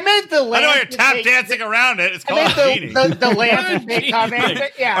know. I meant the lamp. I know you're tap dancing around it. It's called a genie. The lamp they come in.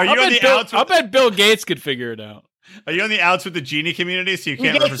 Yeah. Are you on the outs? I'll bet Bill Gates could figure it out. Are you on the outs with the genie community so you we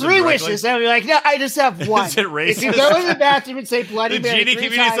can't get represent 3 directly? wishes. And we're like, no, I just have one. Is it racist? If you go in the bathroom and say Bloody the Mary genie 3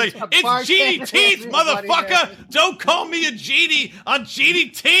 community's times, like, it's genie teeth, motherfucker! Don't call me a genie on genie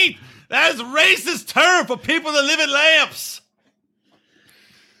teeth. That is a racist term for people that live in lamps.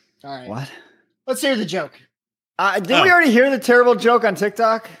 All right. What? Let's hear the joke. Didn't we already hear the terrible joke on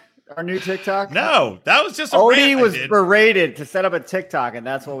TikTok? Our new TikTok? No, that was just a Odie rant was I did. berated to set up a TikTok, and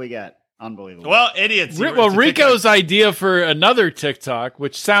that's what we get. Unbelievable. Well, idiots. Well, Rico's idea for another TikTok,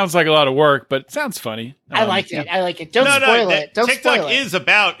 which sounds like a lot of work, but it sounds funny. I like it. Don't spoil it. Don't TikTok spoil it. is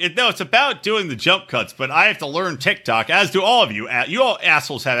about it. No, it's about doing the jump cuts, but I have to learn TikTok, as do all of you. You all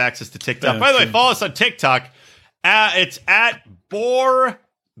assholes have access to TikTok. By the way, follow us on TikTok. It's at BOHR,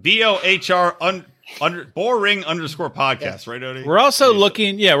 BOHR, boring _ podcast, right, Odie? We're also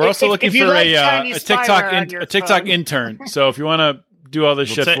looking. Yeah, we're also looking for like a TikTok intern. So if you want to do all this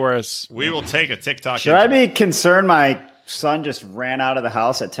shit for us, we will take a TikTok. Should I be concerned my son just ran out of the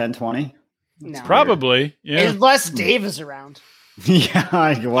house at 10:20? No. Probably. Yeah. Unless Dave is around. Yeah,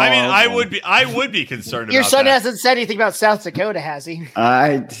 I would be concerned. Your about son that. hasn't said anything about South Dakota, has he?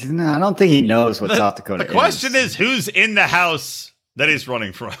 I don't think he knows what South Dakota is. The question is, who's in the house that he's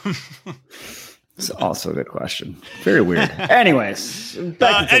running from? It's also a good question. Very weird. Anyways,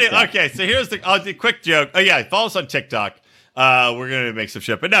 okay. So here's the quick joke. Oh yeah, follow us on TikTok. We're gonna make some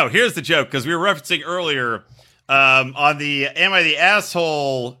shit, but no. Here's the joke because we were referencing earlier on the "Am I the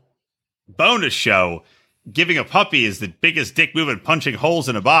Asshole" bonus show. Giving a puppy is the biggest dick move and punching holes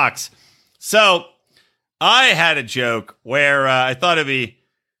in a box. So I had a joke where I thought it'd be,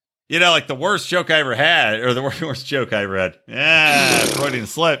 like the worst joke I ever had, or the worst joke I ever had. Yeah, Freudian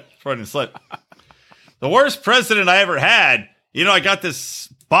slip. The worst president I ever had. I got this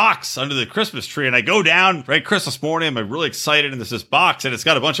box under the Christmas tree, and I go down right Christmas morning. I'm really excited, and there's this box, and it's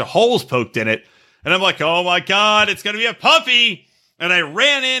got a bunch of holes poked in it. And I'm like, oh my God, it's going to be a puppy. And I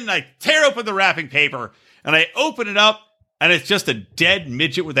ran in, and I tear open the wrapping paper, and I open it up, and it's just a dead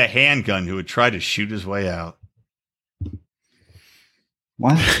midget with a handgun who would try to shoot his way out.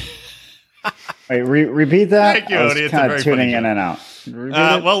 What? Wait, repeat that. Thank you, I was Odie. It's kind a of very tuning funny in joke. and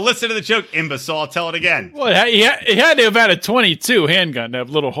out. Well, listen to the joke, imbecile. I'll tell it again. Well, he had to have had a 22 handgun to have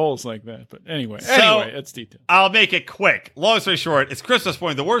little holes like that. But anyway, that's detail. I'll make it quick. Long story short, it's Christmas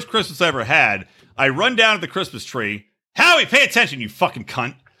morning, the worst Christmas I ever had. I run down to the Christmas tree. Howie, pay attention, you fucking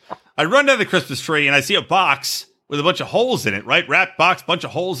cunt. I run down to the Christmas tree and I see a box with a bunch of holes in it, right? Wrapped box, bunch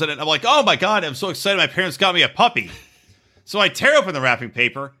of holes in it. And I'm like, oh my God, I'm so excited. My parents got me a puppy. So I tear open the wrapping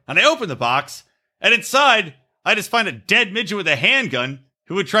paper and I open the box. And inside, I just find a dead midget with a handgun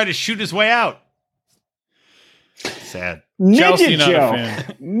who would try to shoot his way out. Sad. Chelsea, Midget not a joke.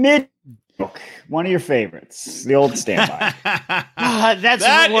 fan. Midget joke. One of your favorites. The old standby.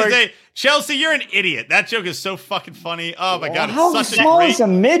 Chelsea, you're an idiot. That joke is so fucking funny. Oh my God. How It's such small a great... is a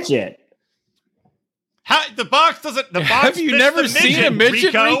midget? How, the box doesn't... The box Have you fits never the seen a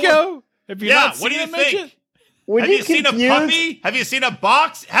midget, Rico? Have you not what do seen you a midget? think? Would Have you seen a puppy? Have you seen a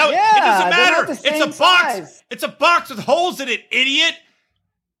box? How? Yeah, it doesn't they're matter. not the It's same a box. size. It's a box with holes in it, idiot.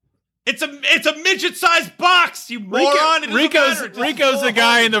 It's a midget-sized box, you moron. It doesn't matter. It just Rico's the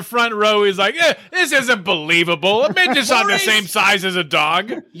guy in the front row. He's like, this isn't believable. A midget's not the same size as a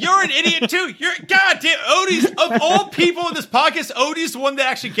dog. You're an idiot too. You're goddamn Odie's of all people in this podcast. Odie's the one that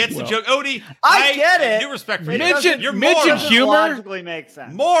actually gets the joke. Odie, I get it. New respect for Midget- you. You're midget moron. humor? Logically makes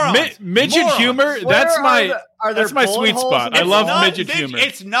sense. Morons. Midget Morons. humor. Where That's my bullet sweet holes spot. in I the love box? midget humor.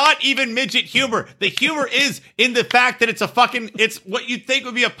 It's not even midget humor. The humor is in the fact that it's it's what you think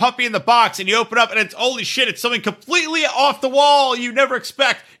would be a puppy in the box, and you open up and it's holy shit, it's something completely off the wall you never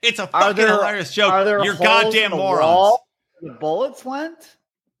expect. It's a fucking hilarious joke. Are there You're holes goddamn in the morons. wall where the bullets went?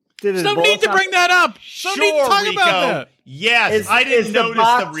 There's no need to bring that up. No need to talk Rico. about that. Yes, I didn't notice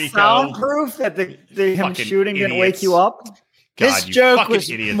box the Rico. soundproof that him Fucking shooting didn't idiots. wake you up? This you joke fucking was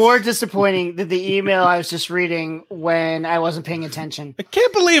idiots. more disappointing than the email I was just reading when I wasn't paying attention. I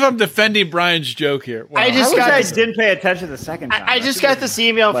can't believe I'm defending Brian's joke here. Wow. I just I wish got I this- didn't pay attention the second time. I just got this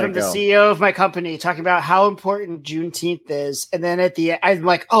email let from it the go. CEO of my company talking about how important Juneteenth is. And then at the end, I'm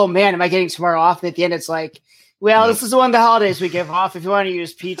like, oh man, am I getting tomorrow off? And at the end, it's like, well, this is one of the holidays we give off. If you want to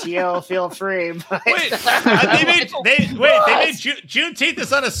use PTO, feel free. But Wait, they made Juneteenth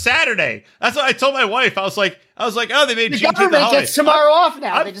is on a Saturday. That's what I told my wife. I was like, oh, they made the Juneteenth a government holiday. gets tomorrow off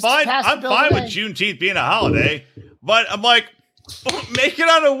now. They I'm just fine. passed the I'm bill fine today. with Juneteenth being a holiday, but I'm like, make it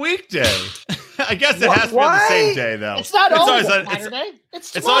on a weekday. I guess it has to be on the same day, though. It's not always on- Saturday.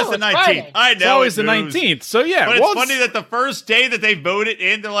 It's always the 19th. Friday. I know It's always the moves. 19th. So yeah, But it's once- funny that the first day that they voted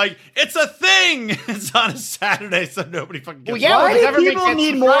in, they're like, it's a thing. It's on a Saturday, so nobody fucking gets Well, yeah, it. Why the do government people gets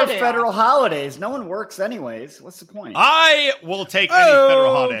need the more Friday federal off. holidays? No one works anyways. What's the point? I will take any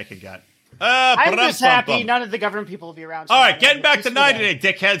federal holiday I can get. I'm just happy bum. none of the government people will be around. All right, tomorrow. getting back to Just 9 today.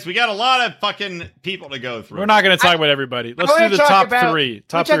 today, dickheads. We got a lot of fucking people to go through. we're not going to talk about everybody. Let's I wanna do the talk top about- three. Can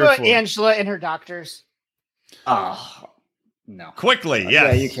Top we talk three or about four. Angela and her doctors. Oh, no. Quickly,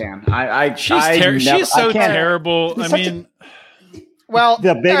 Yeah, yes. you can. I She's never- she's so I can't- terrible. She's I such a- mean, Well,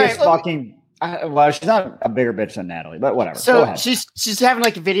 The biggest all right, fucking. Well, she's not a bigger bitch than Natalie, but whatever. Go So ahead. she's having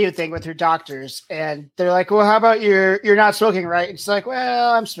like a video thing with her doctors, and they're like, "Well, how about you're not smoking, right?" And she's like,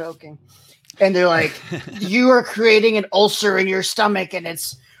 "Well, I'm smoking," and they're like, "You are creating an ulcer in your stomach, and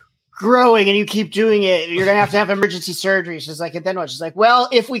it's growing, and you keep doing it. You're gonna have emergency surgery." She's like, "And then what?" She's like, "Well,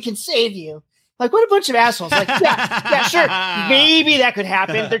 if we can save you." Like, what a bunch of assholes! Like, yeah, sure, maybe that could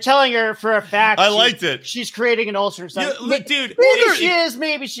happen. They're telling her for a fact. I liked it. She's creating an ulcer or something. Yeah, look, dude, Maybe she is,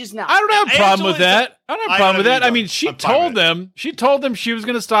 maybe she's not. I don't have a problem with Angela's- that. I don't have a I problem with don't that. I either. mean, she I'm fine told with it. them. She told them she was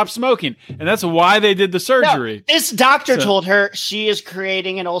going to stop smoking, and that's why they did the surgery. No, this doctor So- told her she is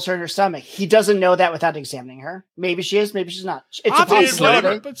creating an ulcer in her stomach. He doesn't know that without examining her. Maybe she is, maybe she's not. It's a Obviously,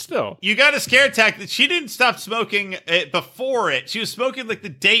 possibility. but still. You got a scare tactic. She didn't stop smoking before it. She was smoking like the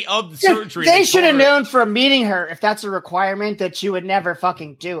day of the Yeah, surgery. they should have told her- known from meeting her if that's a requirement that you would never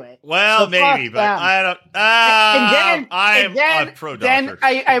fucking do it. Well, So maybe, fuck but them. I don't. And then I'm pro then doctor.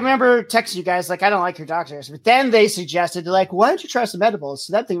 I remember texting you guys like I don't like your doctors, but then they suggested they're like, why don't you try some edibles?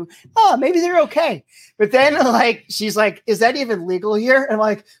 So that thing, oh, maybe they're okay. But then like she's like, is that even legal here? And I'm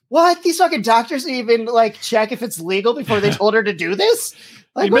like, what? These fucking doctors even like check if it's legal before they told her to do this?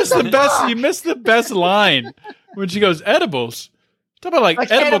 Like, You what missed the best. fuck? You missed the best line when she goes edibles. Talk about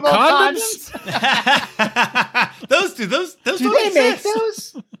like edible condoms. those Do don't they make exist.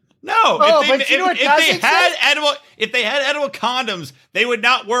 those? No, Oh, if but you know what they does had exist? if they had edible condoms, they would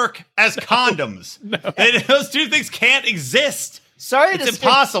not work as condoms. Those two things can't exist. It's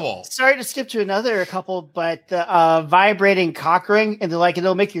impossible. Sorry to skip to another couple, but the vibrating cock ring, and they're like,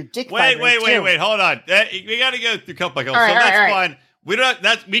 it'll make your dick vibrate. Wait. Hold on. We got to go through a couple by couple. So that's fine. We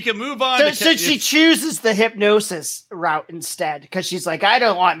don't. We can move on. So she chooses the hypnosis route instead because she's like, I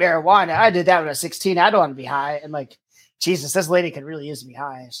don't want marijuana. I did that when I was 16. I don't want to be high. And like, Jesus, this lady could really use to be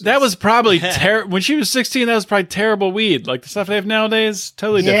high. That was probably when she was 16. That was probably terrible weed. Like the stuff they have nowadays,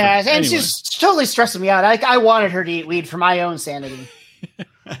 totally different. Yeah, and she's totally stressing me out. I wanted her to eat weed for my own sanity.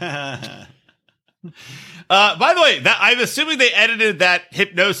 By the way, I'm assuming they edited that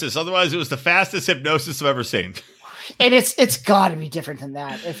hypnosis. Otherwise, it was the fastest hypnosis I've ever seen. And it's got to be different than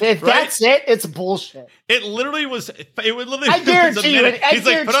that. If right? That's it, it's bullshit. It literally was. It would literally. I guarantee you. He's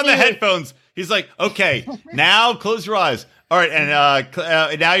like, put on the headphones. He's like, okay, now close your eyes. All right,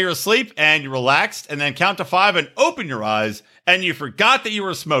 and now you're asleep and you're relaxed, and then count to 5 and open your eyes, and you forgot that you were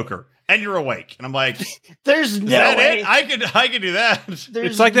a smoker, and you're awake. And I'm like, there's no way. I could do that.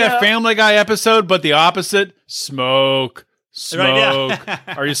 It's like that Family Guy episode, but the opposite. Smoke. Right, yeah.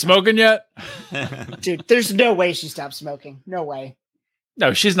 Are you smoking yet? Dude, there's no way she stopped smoking. No way.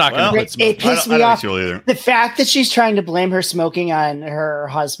 No, she's not going to quit smoking. It pissed me off. The fact that she's trying to blame her smoking on her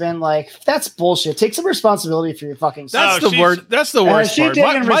husband, like, that's bullshit. Take some responsibility for your fucking stuff. That's the worst she's part.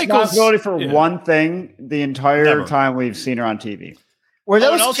 Taking responsibility for one thing the entire time we've seen her on TV. Were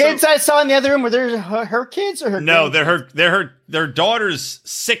those kids I saw in the other room, were they her kids or her No, they're her daughter's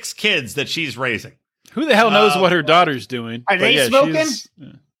 6 kids that she's raising. Who the hell knows what her daughter's doing? Are they smoking?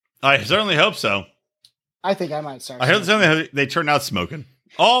 I certainly hope so. I think I might start. I heard they turn out smoking.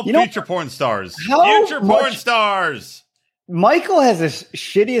 All future porn stars. Future porn stars. Michael has the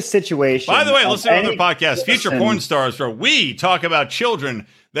shittiest situation. By the way, listen to another podcast, Future Porn Stars, where we talk about children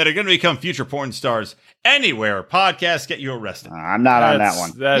that are going to become future porn stars anywhere. Podcasts get you arrested. I'm not on that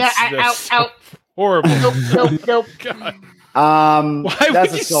one. That's out. Horrible. Nope. God. Why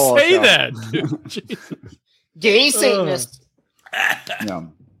would you say that? Gay Satanist.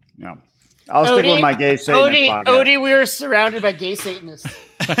 No. I'll stick with my gay Satanist. Odie, we were surrounded by gay Satanists.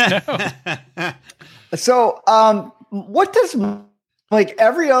 So, what does like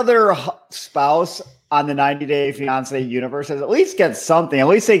every other spouse on the 90 Day Fiancé universe has at least get something? At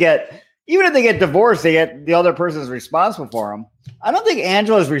least they get, even if they get divorced, they get the other person is responsible for them. I don't think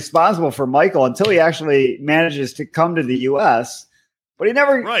Angela is responsible for Michael until he actually manages to come to the U.S. But he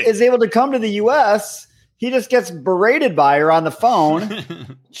never is able to come to the U.S. He just gets berated by her on the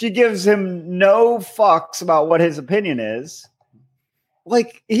phone. She gives him no fucks about what his opinion is.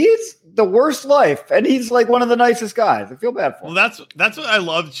 Like, he's the worst life, and he's like one of the nicest guys. I feel bad for him. Well, that's what I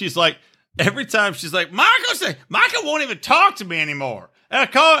love. She's like, every time she's like, Michael won't even talk to me anymore. And I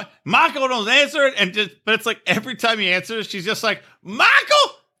call Michael, don't answer it, but it's like every time he answers, she's just like,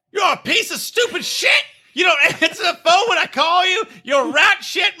 Michael, you're a piece of stupid shit. You don't answer the phone when I call you. You're a rat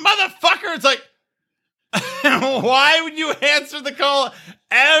shit motherfucker. It's like, why would you answer the call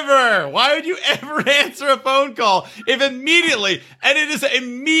ever? Why would you ever answer a phone call if immediately, and it is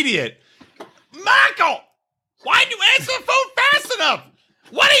immediate, Michael, why didn't you answer the phone fast enough?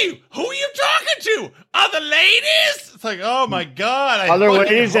 Who are you talking to? Other ladies? It's like, oh my God. Other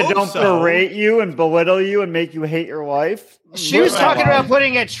ladies that don't berate you and belittle you and make you hate your wife? She was talking about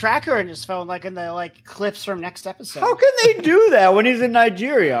putting a tracker in his phone, like in the clips from next episode. How can they do that when he's in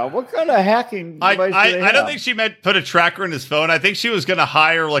Nigeria? What kind of hacking device do they have? I don't think she meant put a tracker in his phone. I think she was going to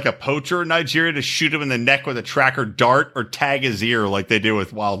hire like a poacher in Nigeria to shoot him in the neck with a tracker dart or tag his ear like they do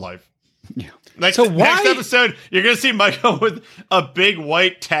with wildlife. Yeah. Next episode, you're going to see Michael with a big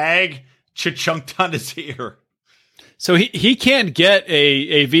white tag chunked on his ear. So he can't get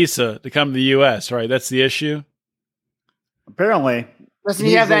a visa to come to the U.S., right? That's the issue? Apparently. Doesn't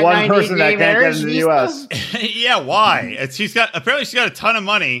he have that one person that can't get into the U.S.? Yeah, why? She's got a ton of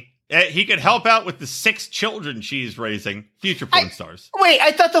money. He could help out with the 6 children she's raising, future porn stars. Wait,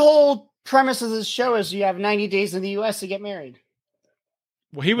 I thought the whole premise of this show is you have 90 days in the U.S. to get married.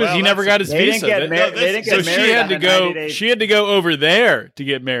 Well, he never got his visa. They didn't get she had to go. She had to go over there to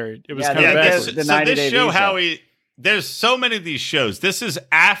get married. It was kind of backwards. So this show, Howie, there's so many of these shows. This is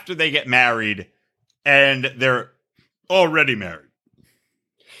after they get married, and they're already married.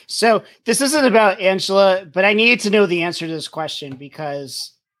 So this isn't about Angela, but I needed to know the answer to this question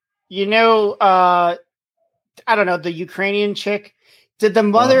because, I don't know, the Ukrainian chick. Did the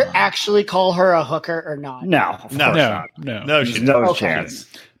mother actually call her a hooker or not? No, no chance.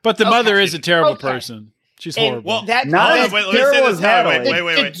 But the mother is a terrible person. She's horrible. Well, wait,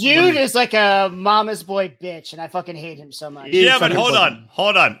 the dude is like a mama's boy bitch, and I fucking hate him so much. Yeah, but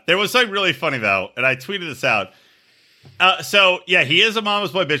hold on. There was something really funny though, and I tweeted this out. He is a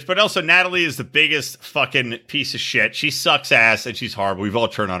mama's boy bitch, but also Natalie is the biggest fucking piece of shit. She sucks ass and she's horrible. We've all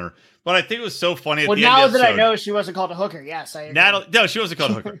turned on her. But I think it was so funny at the end of the episode. Now that I know she wasn't called a hooker, yes, I agree. No, she wasn't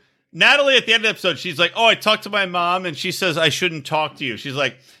called a hooker. Natalie, at the end of the episode, she's like, I talked to my mom, and she says I shouldn't talk to you. She's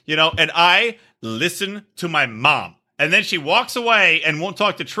like, and I listen to my mom. And then she walks away and won't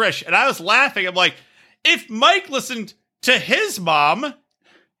talk to Trish. And I was laughing. I'm like, if Mike listened to his mom,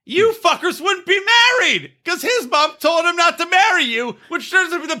 you fuckers wouldn't be married. Because his mom told him not to marry you, which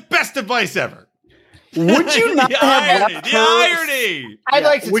turns out to be the best advice ever. Would you not have the irony? I'd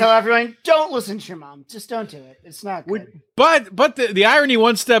like to tell everyone, don't listen to your mom. Just don't do it. It's not good. But the irony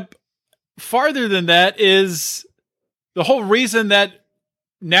one step farther than that is the whole reason that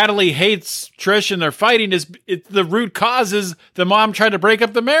Natalie hates Trish and they're fighting is the root cause is the mom tried to break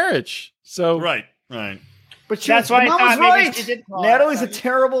up the marriage. So Right. But that's why mom was right. Natalie's a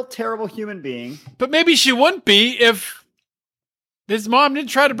terrible, terrible human being. But maybe she wouldn't be if his mom didn't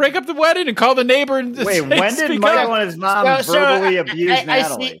try to break up the wedding and call the neighbor and wait, when did Michael and his mom verbally abuse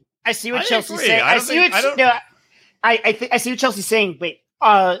Natalie? I see what Chelsea's saying. I see what Chelsea's saying. Wait,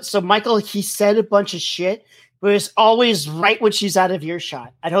 so Michael, he said a bunch of shit, but it's always right when she's out of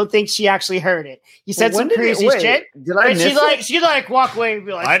earshot. I don't think she actually heard it. He said some crazy shit. Did I miss it? She walk away and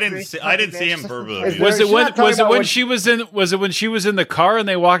be like, I didn't see him verbally. Was it when she was in the car and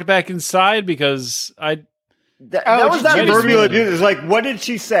they walked back inside? Because That was not verbal abuse. It's like, what did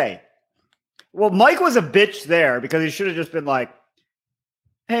she say? Well, Mike was a bitch there because he should have just been like,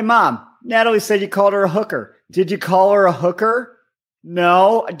 hey, Mom, Natalie said you called her a hooker. Did you call her a hooker?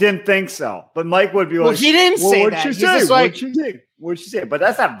 No, I didn't think so. But Mike would be like, he didn't say what'd that. She say? What'd she say? But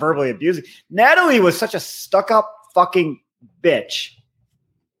that's not verbally abusing. Natalie was such a stuck-up fucking bitch.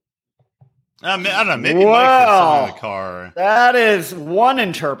 I don't know. Maybe Mike said something in the car. That is one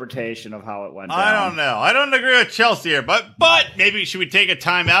interpretation of how it went down. I don't know. I don't agree with Chelsea here, but maybe should we take a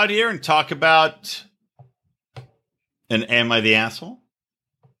time out here and talk about an Am I the Asshole?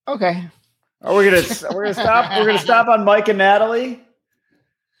 Okay. Are we gonna stop? We're gonna stop on Mike and Natalie?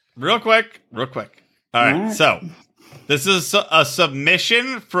 Real quick. All right. So this is a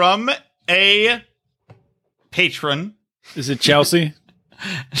submission from a patron. Is it Chelsea?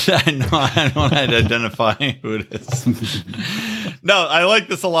 I don't identify who it is. No, I like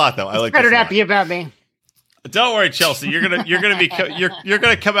this a lot, though. I like. Better not be about me. Don't worry, Chelsea. You're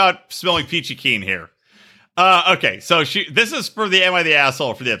gonna come out smelling peachy keen here. Okay, so this is for the Am I the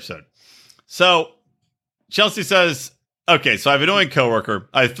Asshole for the episode. So Chelsea says, okay, so I have an annoying coworker.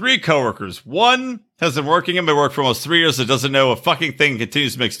 I have 3 coworkers. One has been working in my work for almost 3 years that doesn't know a fucking thing and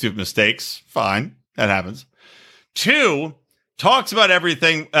continues to make stupid mistakes. Fine, that happens. 2 talks about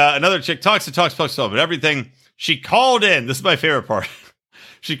everything. Another chick talks about everything. She called in. This is my favorite part.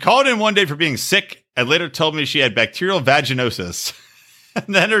 She called in one day for being sick and later told me she had bacterial vaginosis.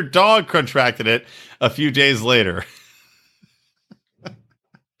 And then her dog contracted it a few days later.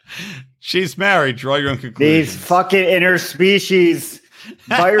 She's married. Draw your own conclusions. These fucking interspecies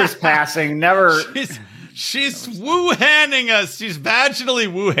virus passing never. She's woo-handing us. She's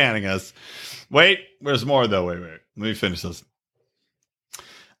vaginally woo-handing us. Wait, there's more though. Wait. Let me finish this.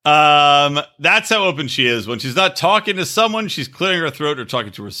 That's how open she is. When she's not talking to someone, she's clearing her throat or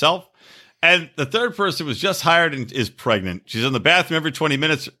talking to herself. And the third person was just hired and is pregnant. She's in the bathroom every 20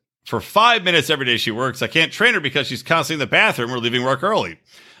 minutes for 5 minutes every day she works. I can't train her because she's constantly in the bathroom or leaving work early.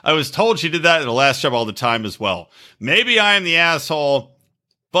 I was told she did that at the last job all the time as well. Maybe I am the asshole,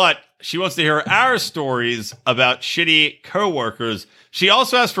 but she wants to hear our stories about shitty coworkers. She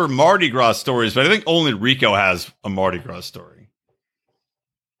also asked for Mardi Gras stories, but I think only Rico has a Mardi Gras story.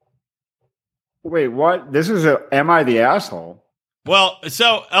 Wait, what? This is Am I the Asshole? Well,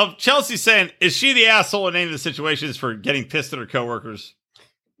 so Chelsea's saying, is she the asshole in any of the situations for getting pissed at her coworkers?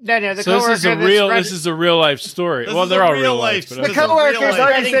 No, the so coworker. This is a real life story. Well, they're all real life. The coworkers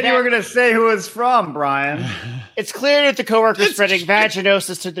already said you were going to say who it's from, Brian. It's clear that the coworker spreading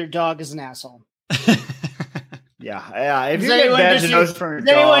vaginosis to their dog is an asshole. Yeah. If you get vaginosis from your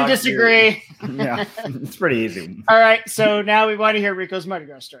dog, anyone disagree? Yeah, it's pretty easy. All right, so now we want to hear Rico's Mardi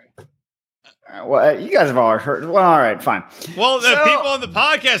Gras story. Well, you guys have all heard. Well, all right, fine. Well, the people on the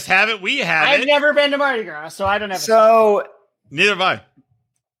podcast have it. We have it. I've never been to Mardi Gras, so I don't have. So neither have I.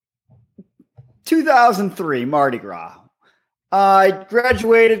 2003 Mardi Gras. I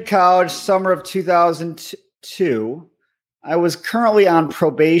graduated college summer of 2002. I was currently on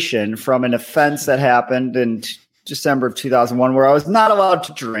probation from an offense that happened in December of 2001 where I was not allowed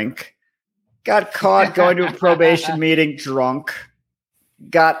to drink. Got caught going to a probation meeting drunk.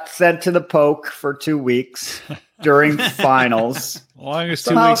 Got sent to the poke for 2 weeks during finals. Longest 2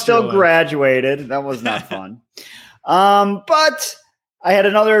 Somehow weeks. Still graduated. That was not fun. But I had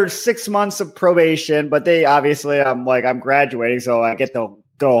another 6 months of probation, but I'm graduating, so I get to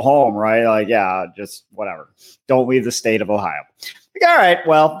go home, right? Like, yeah, just whatever. Don't leave the state of Ohio. Like, all right,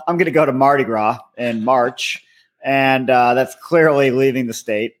 well, I'm going to go to Mardi Gras in March, and that's clearly leaving the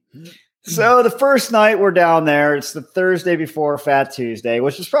state. So the first night we're down there, it's the Thursday before Fat Tuesday,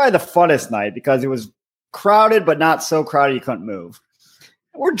 which is probably the funnest night because it was crowded, but not so crowded you couldn't move.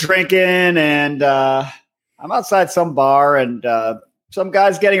 We're drinking, and I'm outside some bar, and some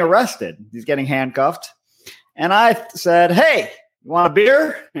guy's getting arrested. He's getting handcuffed. And I said, hey, you want a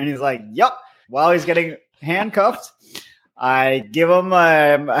beer? And he's like, yep. While he's getting handcuffed, I give him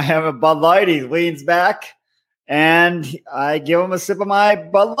I have a Bud Light. He leans back. And I give him a sip of my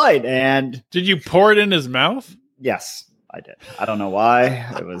Bud Light. And did you pour it in his mouth? Yes, I did. I don't know why.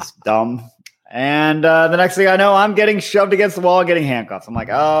 It was dumb. And the next thing I know, I'm getting shoved against the wall and getting handcuffs. I'm like,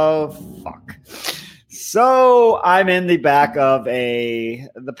 oh, fuck. So I'm in the back of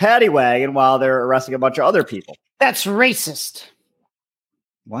the paddy wagon while they're arresting a bunch of other people. That's racist.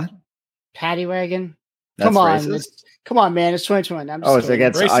 What? Paddy wagon? That's Come on. racist? Come on, man. It's 2021. I'm just it's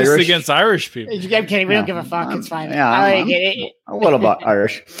against racist Irish? Against Irish people. I'm kidding. We don't give a fuck. It's fine. Yeah, I'm a little bit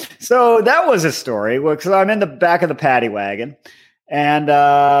Irish. So that was a story because I'm in the back of the paddy wagon.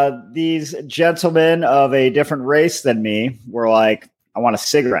 And these gentlemen of a different race than me were like, I want a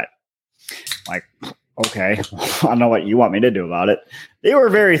cigarette. I'm like, okay, I don't know what you want me to do about it. They were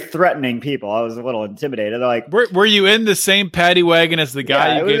very threatening people. I was a little intimidated. They're like, were you in the same paddy wagon as the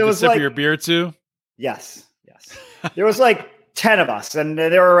guy you gave the sip of your beer to? Yes. There was like 10 of us, and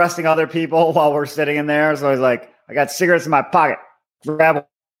they were arresting other people while we're sitting in there. So I was like, I got cigarettes in my pocket. Grab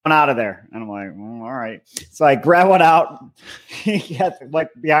one out of there. And I'm like, well, all right. So I grab one out. He gets it, like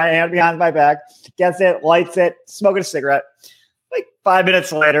behind my back, gets it, lights it, smoking a cigarette. Like 5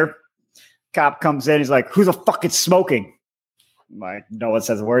 minutes later, cop comes in. He's like, who's the fucking smoking? I'm like, no one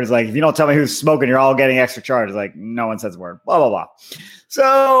says a word. He's like, if you don't tell me who's smoking, you're all getting extra charges. Like, no one says a word. Blah, blah, blah.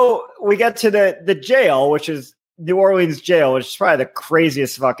 So we get to the jail, which is New Orleans jail, which is probably the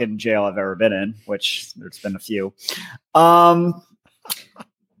craziest fucking jail I've ever been in, which there's been a few. Oh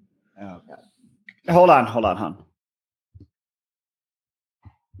God. Hold on, hon.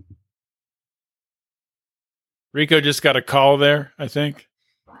 Rico just got a call there, I think.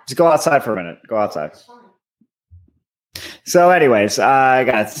 Just go outside for a minute. Go outside. So anyways, I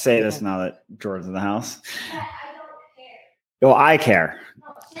got to say this now that Jordan's in the house. Well, I care.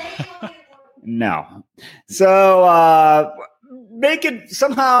 No. So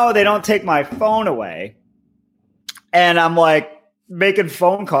somehow they don't take my phone away. And I'm like making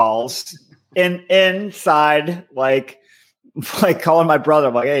phone calls inside, like calling my brother.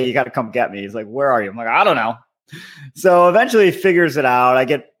 I'm like, hey, you got to come get me. He's like, where are you? I'm like, I don't know. So eventually he figures it out. I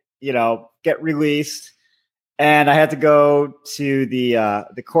get released, and I had to go to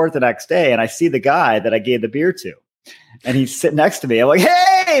the court the next day, and I see the guy that I gave the beer to, and he's sitting next to me. I'm like,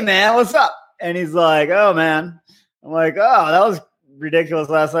 hey man, what's up? And he's like, oh man. I'm like, oh, that was ridiculous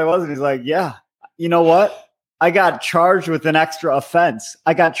last night, wasn't it? He's like, yeah. You know what? I got charged with an extra offense.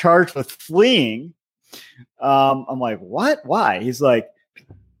 I got charged with fleeing. I'm like, what? Why? He's like,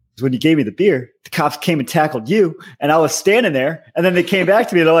 when you gave me the beer, the cops came and tackled you, and I was standing there, and then they came back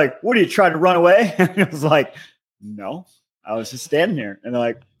to me. They're like, what, are you trying to run away? And I was like, no, I was just standing here. And they're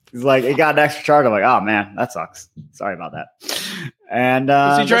like, he's like, it got an extra charge. I'm like, oh man, that sucks. Sorry about that. And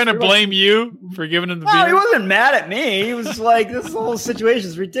is he trying to blame you for giving him the beer? No, he wasn't mad at me. He was like, this whole situation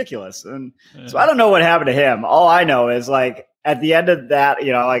is ridiculous. And so I don't know what happened to him. All I know is like at the end of that,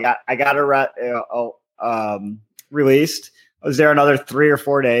 I got released. I was there another 3 or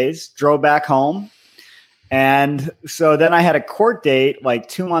 4 days, drove back home. And so then I had a court date like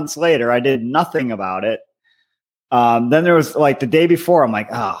 2 months later. I did nothing about it. Then there was like the day before, I'm like,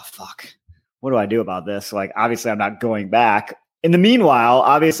 oh, fuck. What do I do about this? Like, obviously I'm not going back. In the meanwhile,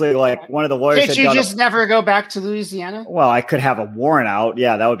 obviously, like one of the lawyers Can't you just never go back to Louisiana? Well, I could have a warrant out.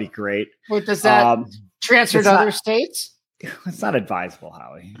 Yeah, that would be great. Wait, does that transfer to other states? It's not advisable,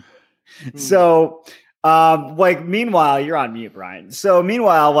 Howie. So, meanwhile, you're on mute, Brian. So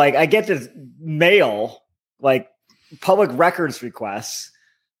meanwhile, like I get this mail, like public records requests.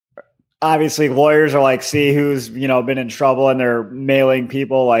 Obviously, lawyers are like, see who's, been in trouble, and they're mailing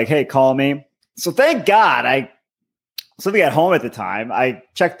people like, hey, call me. So thank God something at home at the time. I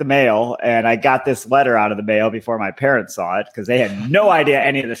checked the mail, and I got this letter out of the mail before my parents saw it because they had no idea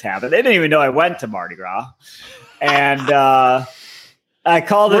any of this happened. They didn't even know I went to Mardi Gras. And I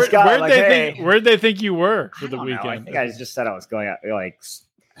called this guy. Where'd they think you were for the weekend? I think I just said I was going out. Like,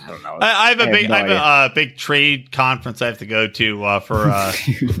 I don't know. I have a big trade conference I have to go to for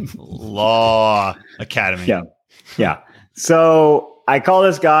Law Academy. Yeah. Yeah. So I call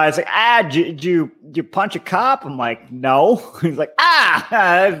this guy. It's like, did you punch a cop? I'm like, no. He's like,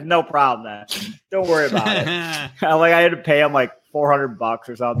 no problem, man. Don't worry about it. I had to pay him like $400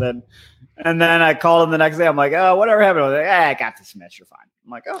 or something. And then I called him the next day. I'm like, oh, whatever happened? I was like, I got dismissed. You're fine.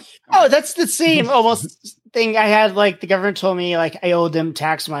 I'm like, oh, that's the same almost thing I had. Like the government told me like I owed them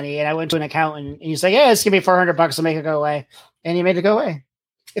tax money, and I went to an accountant, and he's like, yeah, it's gonna be $400. I'll make it go away, and he made it go away.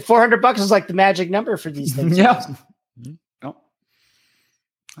 If $400 is like the magic number for these things. Yeah. Oh.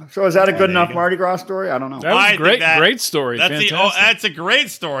 So is that a good enough Mardi Gras story? I don't know. That was great story. That's a great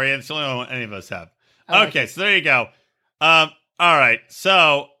story, and it's the only one any of us have. Okay, so there you go. All right,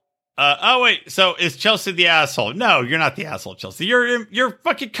 so. So is Chelsea the asshole? No, you're not the asshole, Chelsea. Your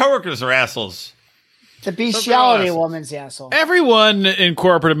fucking coworkers are assholes. The bestiality woman's the asshole. Everyone in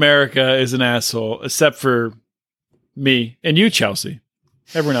corporate America is an asshole, except for me and you, Chelsea.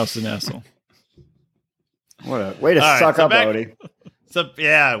 Everyone else is an asshole. What a way to suck up, Odie. So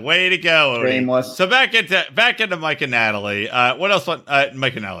yeah, way to go, Odie. Shameless. So back into Mike and Natalie. What else? Mike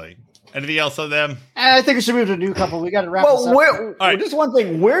and Natalie. Anything else on them? I think we should move to a new couple. We got to wrap this up. Just one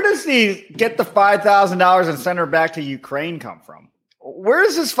thing. Where does he get the $5,000 and send her back to Ukraine come from? Where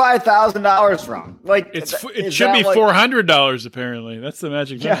does this $5,000 from? Like it should be $400 apparently. That's the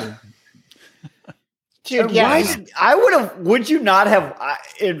magic number. Dude, would you not have?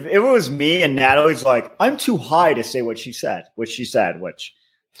 If it was me and Natalie's like, I'm too high to say what she said, which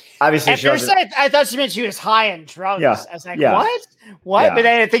obviously at first I thought she meant she was high and drunk. Yeah. I was like, Yeah. what? Yeah. But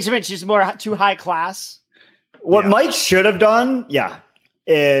then I think she meant she's too high class. What Mike should have done,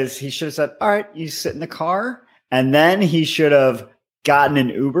 is he should have said, all right, you sit in the car, and then he should have gotten an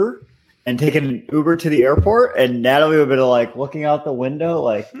Uber and taken an Uber to the airport, and Natalie would have been like looking out the window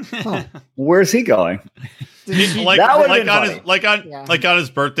like, where's he going? Like on his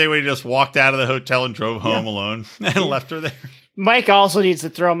birthday when he just walked out of the hotel and drove home alone and left her there. Mike also needs to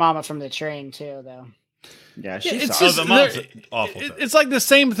throw Mama from the train too, though. Yeah, she's the mom's awful. It's like the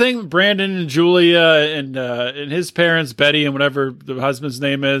same thing. Brandon and Julia and his parents, Betty and whatever the husband's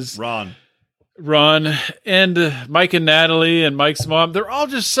name is, Ron, and Mike and Natalie and Mike's mom. They're all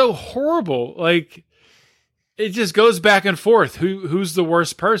just so horrible. Like it just goes back and forth. Who's the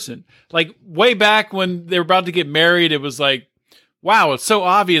worst person? Like way back when they were about to get married, it was like, wow, it's so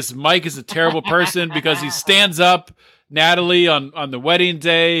obvious Mike is a terrible person because he stands up Natalie on the wedding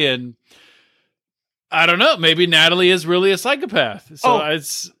day, and I don't know, maybe Natalie is really a psychopath. So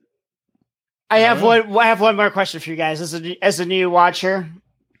I have one more question for you guys as a new watcher.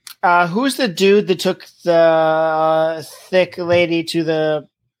 Who's the dude that took the thick lady to the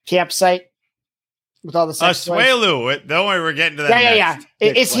campsite with all the sex toys? Swelu. Don't worry, we're getting to that. Yeah.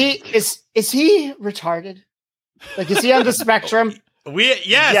 Is he retarded? Like, is he on the spectrum? We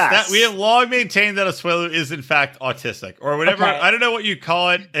have long maintained that Asuelu is in fact autistic or whatever. Okay. I don't know what you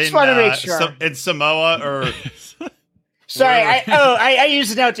call it in Samoa or. Sorry, I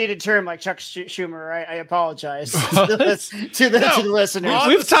used an outdated term like Chuck Schumer. I apologize to the listeners.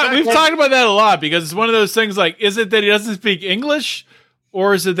 We've talked about that a lot because it's one of those things. Like, is it that he doesn't speak English,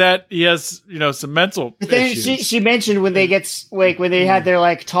 or is it that he has some mental issues? She mentioned when they had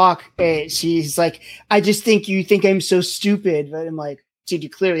their talk, she's like, I just think you think I'm so stupid, but I'm like, dude, you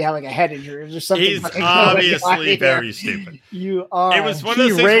clearly have like a head injury or something. He's obviously very stupid. You are. It was one of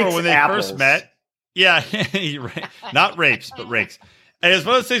those things where when they first met. Yeah, not rapes, but rakes. And it was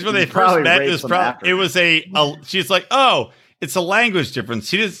one of those things when they first met. She's like, oh, it's a language difference.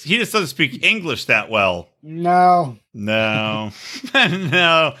 He just doesn't speak English that well. No. No.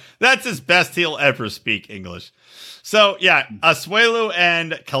 That's his best he'll ever speak English. So yeah, Asuelu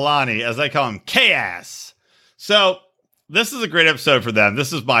and Kalani, as I call him, Chaos. So this is a great episode for them.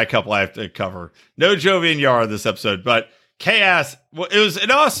 This is my couple I have to cover. No Jovi and Yara this episode, but Chaos. Well, it was an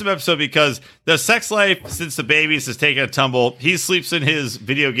awesome episode because the sex life since the babies has taken a tumble. He sleeps in his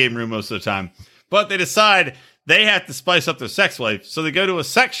video game room most of the time, but they decide they have to spice up their sex life, so they go to a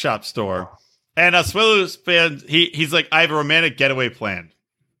sex shop store. And Asuelu he's like, I have a romantic getaway planned.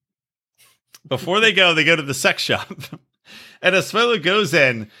 Before they go to the sex shop, and Asuelu goes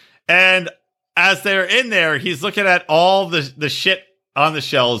in, and as they're in there, he's looking at all the shit on the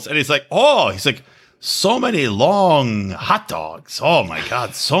shelves, and he's like, so many long hot dogs. Oh my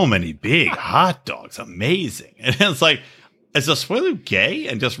God, so many big hot dogs. Amazing. And it's like, is Asuelu gay?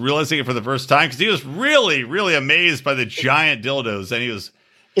 And just realizing it for the first time, because he was really, really amazed by the giant dildos, and he was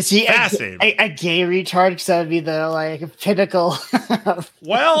fascinated. A gay retard? Because that would be the pinnacle. I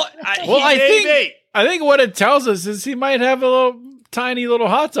think what it tells us is he might have a tiny little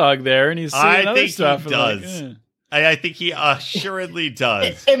hot dog there, and he's seeing other stuff. He does. I think he assuredly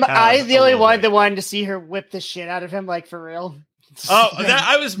does. Am I have the a only little one bit. that wanted to see her whip the shit out of him, like for real? Oh,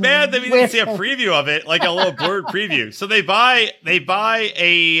 I was mad that we didn't see a preview of it, like a little blurred preview. So they buy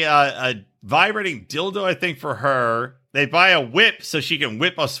a vibrating dildo, I think, for her. They buy a whip so she can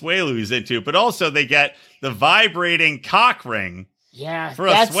whip Asuelu who's into it, but also they get the vibrating cock ring. Yeah, for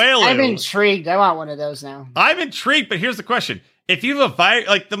Asuelu. I'm intrigued. I want one of those now. I'm intrigued, but here's the question. If you have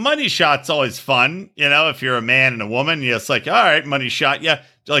like the money shot's always fun, if you're a man and a woman, it's like, all right, money shot, yeah,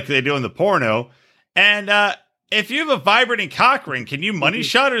 like they do in the porno. And if you have a vibrating cock ring, can you money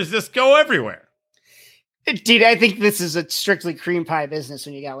shot or does this go everywhere? Dude, I think this is a strictly cream pie business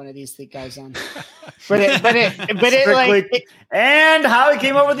when you got one of these thick guys on. And how he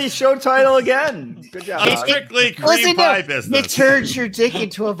came up with the show title again. Good job. Strictly cream pie business. It turns your dick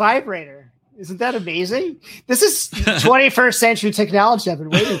into a vibrator. Isn't that amazing? This is 21st century technology I've been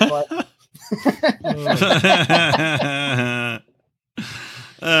waiting for.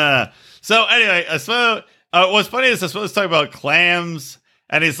 So anyway, what's funny is Asuelu's talking about clams.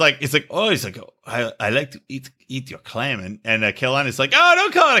 And he's like, oh, I like to eat your clam. And Kehlani's like, oh,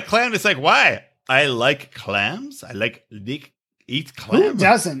 don't call it a clam. It's like, why? I like clams. I like eat clams. Who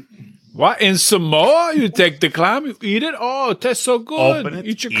doesn't? What? In Samoa, you take the clam, you eat it? Oh, it tastes so good. Open it,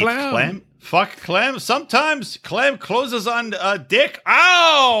 eat your clam. Fuck clam. Sometimes clam closes on dick.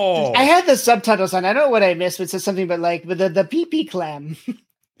 Ow! I had the subtitles on. I don't know what I missed, but it says something about like the pee-pee clam.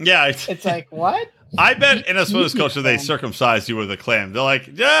 Yeah. It's like, what? I bet in Asuelu's culture they circumcise you with a clam. They're like,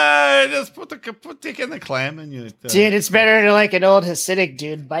 yeah, just put dick in the clam and you. Dude, it's better to like an old Hasidic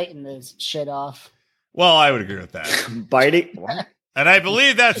dude biting this shit off. Well, I would agree with that. Biting, what? And I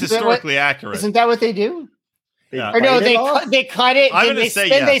believe that's historically accurate. Isn't that what they do? Yeah. Or no, they cut it, I'm then gonna say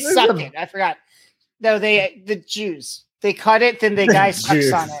they yes. suck it. I forgot. No, the Jews. They cut it, then the guy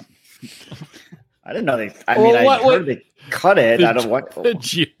sucks on it. I didn't know they. I heard they cut it. I don't what the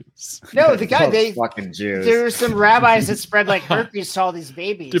Jews. No, the guy. They fucking Jews. There were some rabbis that spread like herpes to all these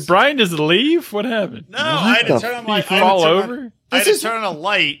babies. Did Brian just leave? What happened? No, I had to turn on my fall over. I had to turn on a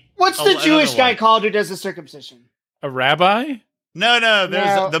light. What's the Jewish guy called who does the circumcision? A rabbi? No.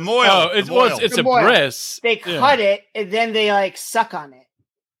 There's the moil. Oh, it's a bris. They cut it and then they like suck on it.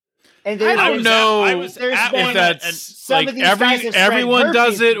 And I don't know if that's like everyone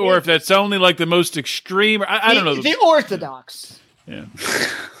does it, or if that's only like the most extreme. I don't know. The Orthodox. Yeah,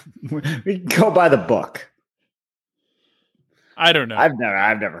 we can go by the book. I don't know. I've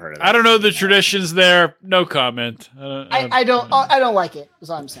never heard of it. I don't know the traditions there. No comment. I don't like it. That's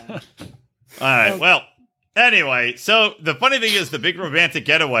all I'm saying. All right. Well, anyway, so the funny thing is the big romantic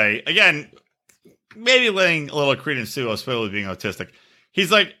getaway again. Maybe laying a little credence to Asuelu being autistic. He's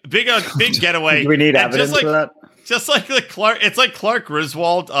like big getaway. Do we need evidence for that? Just like it's like Clark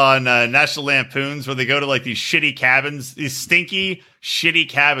Griswold on National Lampoons, where they go to like these shitty cabins, these stinky, shitty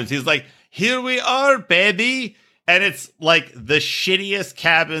cabins. He's like, "Here we are, baby," and it's like the shittiest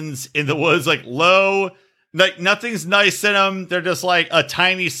cabins in the woods, like low, like nothing's nice in them. They're just like a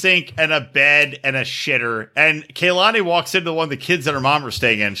tiny sink and a bed and a shitter. And Kehlani walks into one of the kids that her mom were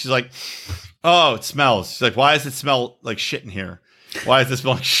staying in. She's like, "Oh, it smells." She's like, "Why does it smell like shit in here? Why does it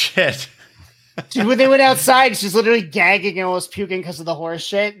smell like shit?" Dude, when they went outside, she's literally gagging and almost puking because of the horse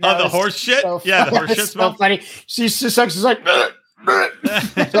shit. The horse shit? So yeah, the horse shit smell. So funny. She's just like,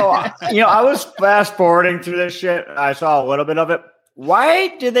 So, I was fast forwarding through this shit. I saw a little bit of it.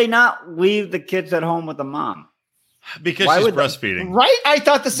 Why did they not leave the kids at home with the mom? Because she's breastfeeding. Right? I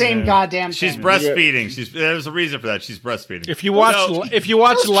thought the same goddamn thing. She's breastfeeding. There's a reason for that. She's breastfeeding. If you watch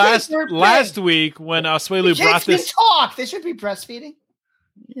last week when Asuelu brought this talk, they should be breastfeeding.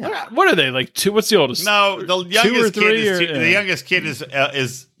 Yeah. What are they like? Two? What's the oldest? No, the youngest the youngest kid is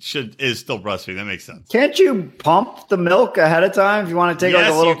still breastfeeding. That makes sense. Can't you pump the milk ahead of time if you want to take like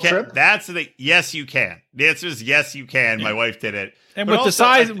a little trip? That's the yes, you can. The answer is yes, you can. My wife did it. And with the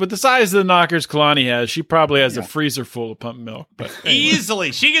size of the knockers Kalani has, she probably has a freezer full of pumped milk. But anyway.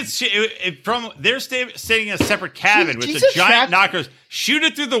 Easily, she gets from they're staying in a separate cabin with the giant knockers. Shoot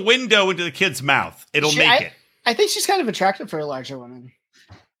it through the window into the kid's mouth. It'll make it. I think she's kind of attractive for a larger woman.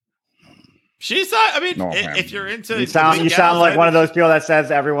 She's not. I mean, if you're into, you sound like one of those people that says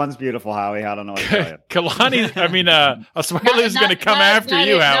everyone's beautiful, Howie. I don't know what to tell you. Kalani, Asuelu's going to come after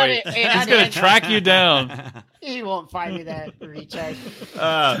you, Howie. He's going to track you down. He won't find me that recharge.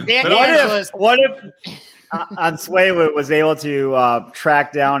 What if Asuelu was able to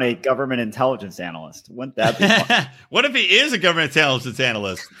track down a government intelligence analyst? Wouldn't that be fun? What if he is a government intelligence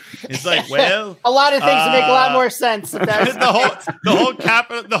analyst? It's like, well, a lot of things would make a lot more sense. If that's the whole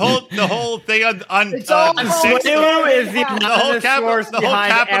thing on Asuelu is the whole capital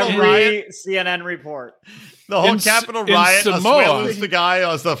behind Capitol every riot. CNN report. The whole Capitol riot. Samoa. Asuelu's the guy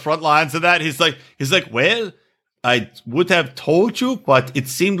on the front lines of that. He's like, well, I would have told you, but it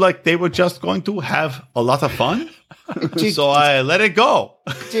seemed like they were just going to have a lot of fun. So I let it go.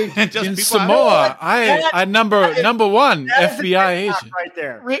 Dude, And just In people Samoa, I number one That is a FBI TikTok agent. right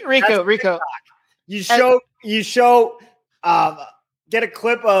there. Rico. You show get a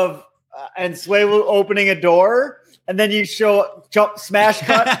clip of Ensuelu opening a door, and then you show smash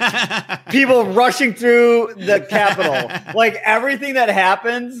cut people rushing through the Capitol. Like everything that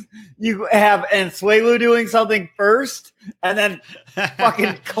happens, you have Ensuelu doing something first, and then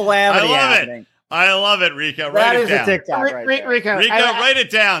fucking calamity happening. I love it, Rico. That Write it is down. a TikTok right there. Rico, Write it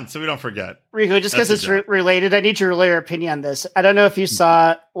down so we don't forget. Rico, just because That's it's your job. related, I need your lawyer opinion on this. I don't know if you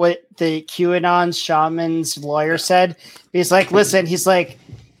saw what the QAnon shaman's lawyer said. He's like, listen, he's like,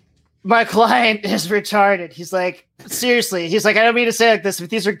 my client is retarded. He's like, seriously. He's like, I don't mean to say like this, but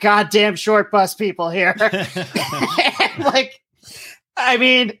these are goddamn short bus people here. Like, I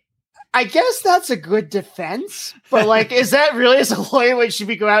mean, I guess that's a good defense, but like, is that really as a lawyer when should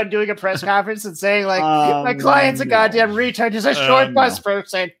be go out and doing a press conference and saying like, my client's a goddamn retard, he's a short bus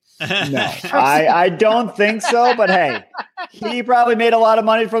person? No, I don't think so. But hey, he probably made a lot of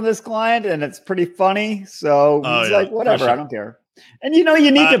money from this client, and it's pretty funny. So he's like, whatever, I don't care. And you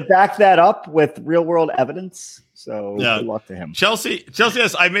need to back that up with real world evidence. So good luck to him. Chelsea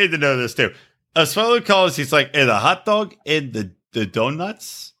says, I made the note of this too. Asuelu calls, he's like, the hot dog and the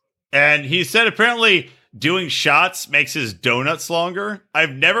donuts. And he said apparently doing shots makes his donuts longer.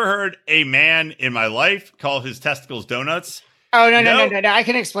 I've never heard a man in my life call his testicles donuts. Oh, no. I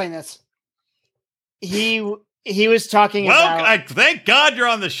can explain this. He was talking about... thank God you're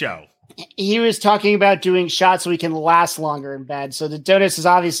on the show. He was talking about doing shots so he can last longer in bed. So the donuts is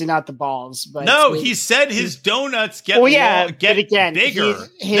obviously not the balls. But no, he said his donuts get bigger.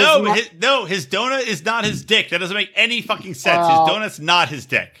 His donut is not his dick. That doesn't make any fucking sense. His donut's not his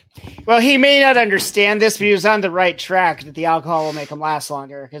dick. Well, he may not understand this, but he was on the right track that the alcohol will make him last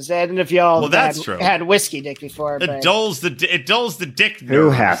longer. Because I don't know if y'all had whiskey dick before. It dulls the dick. Who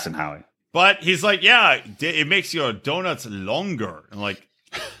hasn't, Howie? But he's like, yeah, it makes your donuts longer. And like,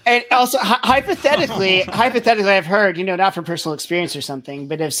 and also hypothetically, I've heard, not from personal experience or something,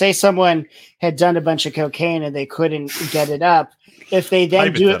 but if say someone had done a bunch of cocaine and they couldn't get it up, if they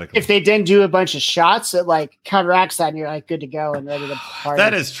then do a bunch of shots, it like counteracts that, and you're like good to go and ready to party.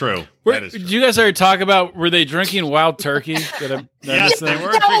 That is true. Did you guys already talk about were they drinking wild turkey? Yes, they were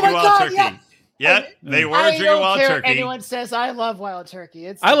drinking wild turkey. Yeah. Yep, they were drinking wild turkey. Anyone says I love wild turkey.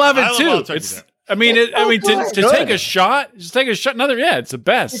 I love it too. To take a shot, just take a shot. It's the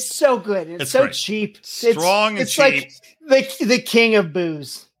best. It's so good. It's so great. Cheap. Strong and cheap. Like the king of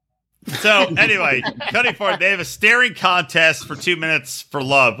booze. So anyway, cutting forward, they have a staring contest for 2 minutes for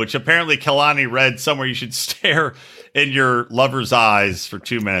love, which apparently Kalani read somewhere you should stare in your lover's eyes for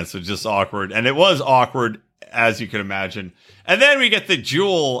 2 minutes. It's just awkward. And it was awkward, as you can imagine. And then we get the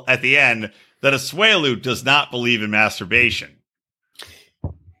jewel at the end that Asuelu does not believe in masturbation.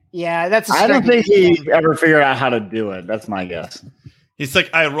 Yeah, I don't think he ever figured out how to do it. That's my guess. He's like,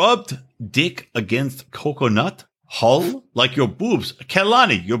 I rubbed dick against coconut hull like your boobs.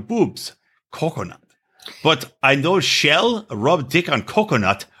 Kelani, your boobs. Coconut. But I know shell rub dick on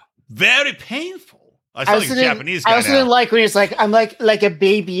coconut. Very painful. I sound like a Japanese guy. I also didn't like when he's like, I'm like a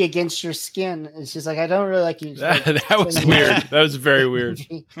baby against your skin. It's just like, I don't really like you. That was weird. That was very weird.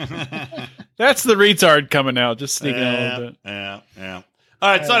 That's the retard coming out, just sneaking out a little bit. Yeah. All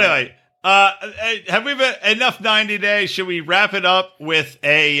right, so anyway, have we been enough 90 days? Should we wrap it up with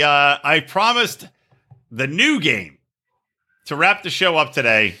I promised the new game to wrap the show up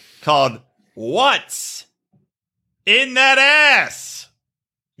today called What's in That Ass?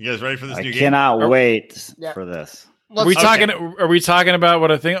 You guys ready for this new game? I cannot wait for this. Are we talking about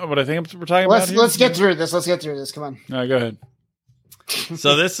what I think we're talking about here? Let's get through this. Come on. All right, go ahead.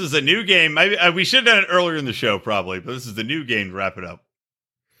 So this is a new game. Maybe we should have done it earlier in the show, probably, but this is the new game to wrap it up.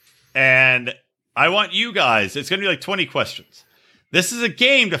 And I want you guys, it's going to be like 20 questions. This is a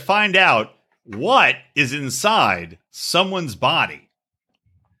game to find out what is inside someone's body.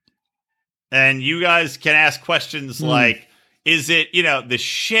 And you guys can ask questions like, is it, the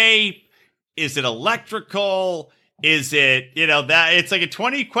shape? Is it electrical? Is it, that it's like a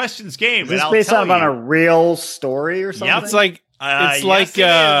 20 questions game. Is this based on a real story or something? Yeah,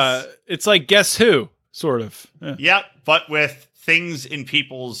 it's like Guess Who, sort of. Yeah. Yep, but with things in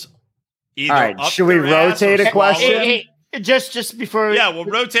people's either. All right, should we rotate a question? Just before. Yeah, we'll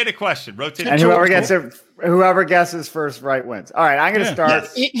rotate a question. And whoever gets it Whoever guesses first right wins. All right, I'm going to start.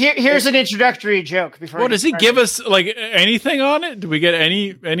 Yes. Here's an introductory joke. Before Well, does he give us like anything on it? Do we get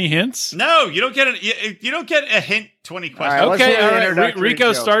any hints? No, you don't get a hint. 20 questions. All right, Okay, all right. introductory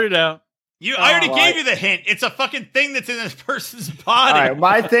Rico joke. started out. I already gave you the hint. It's a fucking thing that's in this person's body. All right,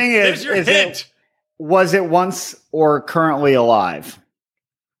 my thing There's is, your hint. Was it once or currently alive?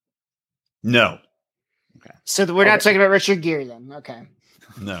 No. So we're not talking about Richard Gere then. Okay.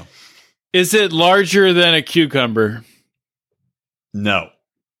 No. Is it larger than a cucumber? No.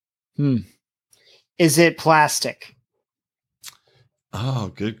 Is it plastic?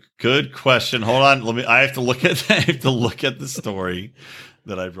 Oh, good question. Hold on. I have to look at the story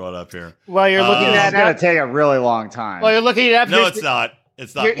that I brought up here. While you're looking This is that going up. to take a really long time. While you're looking it up. No, it's not.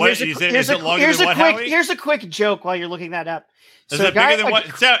 It's not. What is it? Is it longer than what, Howie? Here's a quick joke while you're looking that up. Is it bigger than what?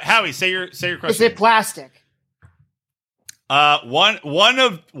 Howie, say your question. Is it plastic? One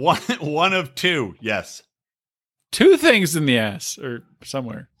of two. Yes. Two things in the ass or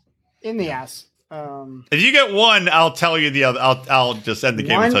somewhere. In the ass. If you get one, I'll tell you the other. I'll just end the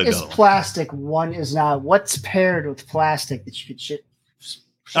game. One and tell you is the other. plastic. One is not. What's paired with plastic that you could shit?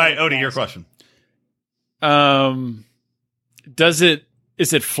 All right, Odie, your question.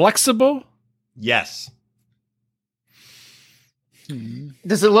 Is it flexible? Yes.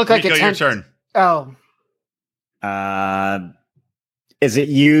 Does it look like Rico, a your turn. Oh, Is it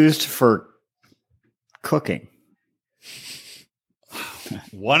used for cooking?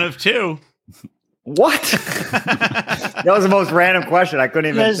 One of two. What? That was the most random question. I couldn't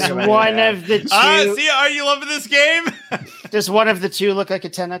even. does think of one anything. of the two? See, are you loving this game? Does one of the two look like a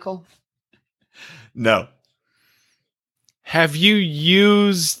tentacle? No. Have you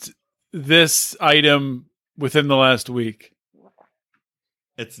used this item within the last week?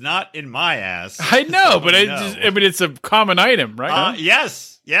 It's not in my ass. I know, but No. I mean, it's a common item, right?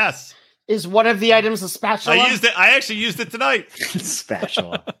 Yes. Is one of the items a spatula? I actually used it tonight.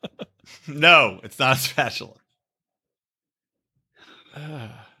 Spatula. No, it's not a spatula.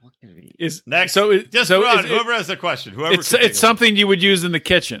 Is Next. so? Just so run. is it- Whoever has a question. Whoever. it's can take it's it. something you would use in the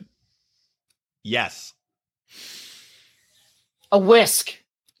kitchen. Yes. A whisk.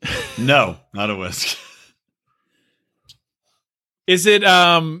 No, not a whisk. Is it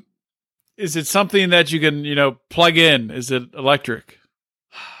something that you can plug in? Is it electric?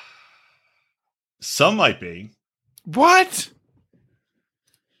 Some might be. What?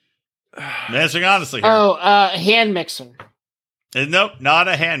 I'm answering honestly here. Oh, hand mixer. Nope, not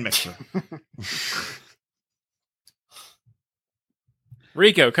a hand mixer.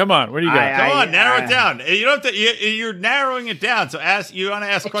 Rico, come on. What do you got? Come on, narrow it down. You don't have to. You're narrowing it down. So you want to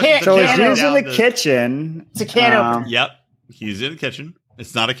ask questions. So that it's narrow used in down the to- kitchen. It's a can opener. Yep, he's in the kitchen.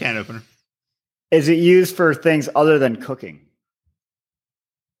 It's not a can opener. Is it used for things other than cooking?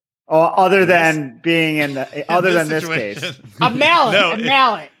 Or other than being in the other than this situation. case? A mallet. No, a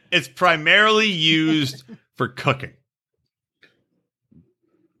mallet. It's primarily used for cooking.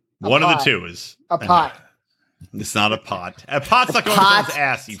 One of the pot. two is A pot. It's not a pot. A pot's not going to someone's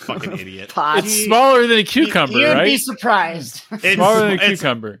ass, you fucking idiot. Pot. It's smaller than a cucumber, You'd right? be surprised. It's Smaller than a it's-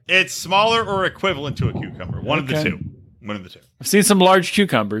 cucumber. It's smaller or equivalent to a cucumber. One of the Okay. two. One of the two. I've seen some large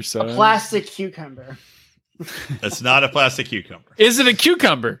cucumbers. So A plastic cucumber. It's not a plastic cucumber. is it a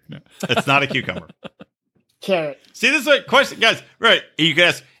cucumber? No. It's not a cucumber. Carrot. See, this is a question, guys. Right? You can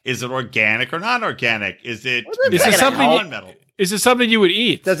ask: is it organic or non-organic? Is it? Is it something? non-metal? Is it something you would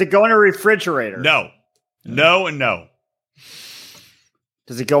eat? Does it go in a refrigerator? No, no, and no.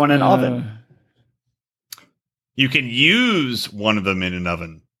 Does it go in an oven? You can use one of them in an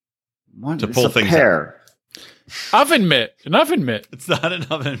oven. What? to It's pull a things pear. Oven mitt. An oven mitt. It's not an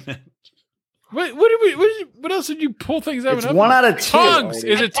oven mitt. What else did you pull things out? It's of an one oven? out of two. Tongs.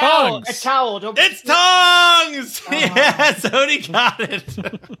 Is it tongs? A towel. Don't- It's tongs. Yes, Odie got it.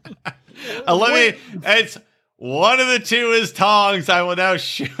 It's one of the two is tongs. I will now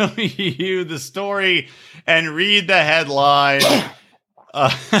show you the story and read the headline.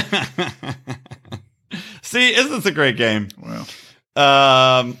 See, isn't this a great game? Wow.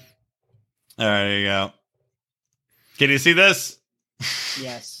 All right, there you go. Can you see this?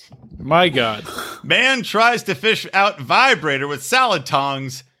 Yes. My God. Man tries to fish out vibrator with salad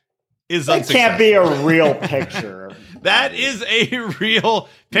tongs. Is That unsuccessful. can't be a real picture. That is a real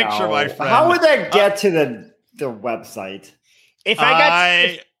picture, No. my friend. How would that get to the website? If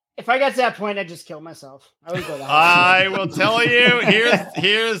I got to that point, I'd just kill myself. I would go that. I will tell you.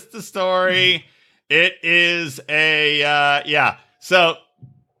 Here's the story. It is a So,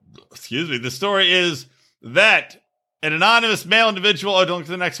 excuse me. The story is that an anonymous male individual. Oh, don't look at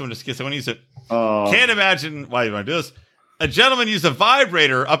the next one, just in case I want to use it. Oh, Can't imagine why you want to do this. A gentleman used a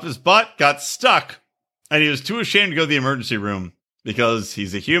vibrator up his butt, got stuck, and he was too ashamed to go to the emergency room because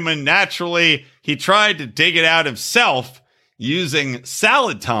he's a human. Naturally, he tried to dig it out himself using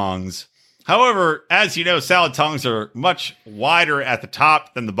salad tongs. However, as you know, salad tongs are much wider at the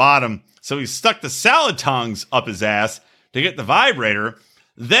top than the bottom. So he stuck the salad tongs up his ass to get the vibrator.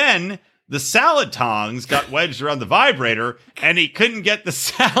 Then the salad tongs got wedged around the vibrator, and he couldn't get the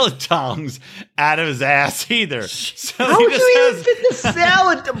salad tongs out of his ass either. So How do you even fit the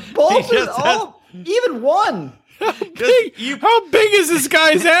salad? Both of all, even one. How big is this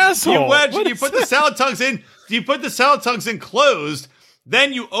guy's asshole? You put the salad tongs in. You put the salad tongs in closed.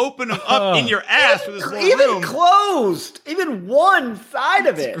 Then you open them up in your ass with this Even closed. Even one side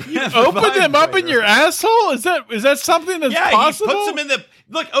of it. You open them up in your asshole? Is that something that's possible? He puts them in the...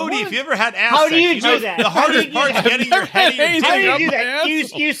 Look, Odie, if you ever had ass How sex, do you do that? The hardest part is getting your head in your How dick. do you do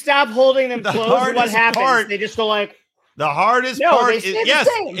that? You stop holding them closed, and what happens? They just go like... The hardest part is... Yes,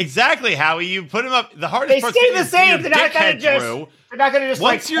 exactly, Howie. You put them up... The hardest part is the same. They're not going to just... They're not going to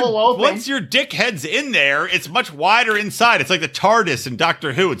just pull open. Once your dick head's in there, it's much wider inside. It's like the TARDIS in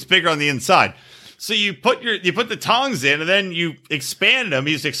Doctor Who. It's bigger on the inside. So you put the tongs in, and then you expand them.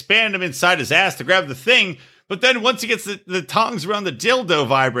 You just expand them inside his ass to grab the thing. But then once he gets the tongs around the dildo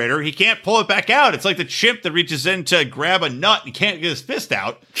vibrator, he can't pull it back out. It's like the chimp that reaches in to grab a nut and can't get his fist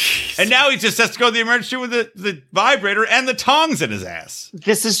out. And now he just has to go to the emergency room with the vibrator and the tongs in his ass.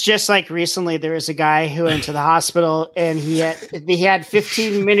 This is just like recently there was a guy who went to the hospital and he had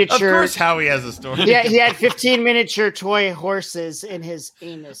 15 miniature... Of course Howie has a story. Yeah, he had 15 miniature toy horses in his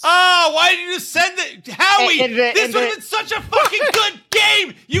anus. Oh, why did you send it? Howie, this would have been such a fucking good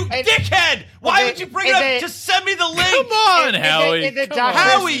game, you dickhead! Why would you bring it up? Just send me the link. Come on, Howie.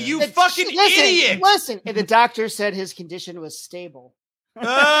 Howie, you fucking idiot. Listen, and the doctor said his condition was stable.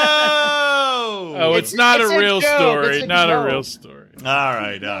 Oh. It's not a real story. Not a real story. All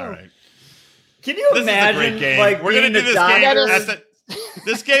right. Can you imagine? This is a great game. Like, we're going to do this game.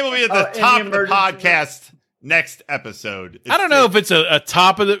 This game will be at the top of the podcast next episode. I don't know if it's a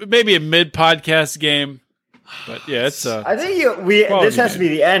top of the, maybe a mid podcast game. But yeah, it's I think this has to be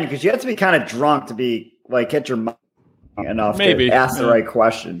the end because you have to be kind of drunk to be like get your mind enough to ask the right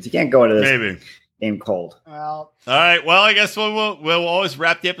questions. You can't go into this game cold. Well, all right. Well, I guess we'll always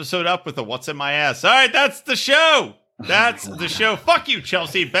wrap the episode up with a "What's in my ass." All right, that's the show. That's the show. Fuck you,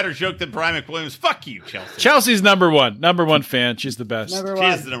 Chelsea. Better joke than Brian McWilliams. Fuck you, Chelsea. Chelsea's number one fan. She's the best. She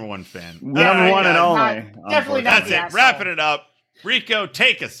is the number one fan. Number one and only. Definitely not. That's it. Wrapping it up. Rico,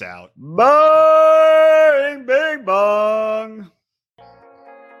 take us out. Bang, bing, bong.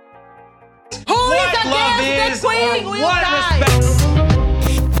 Who is that dance? That queen will die.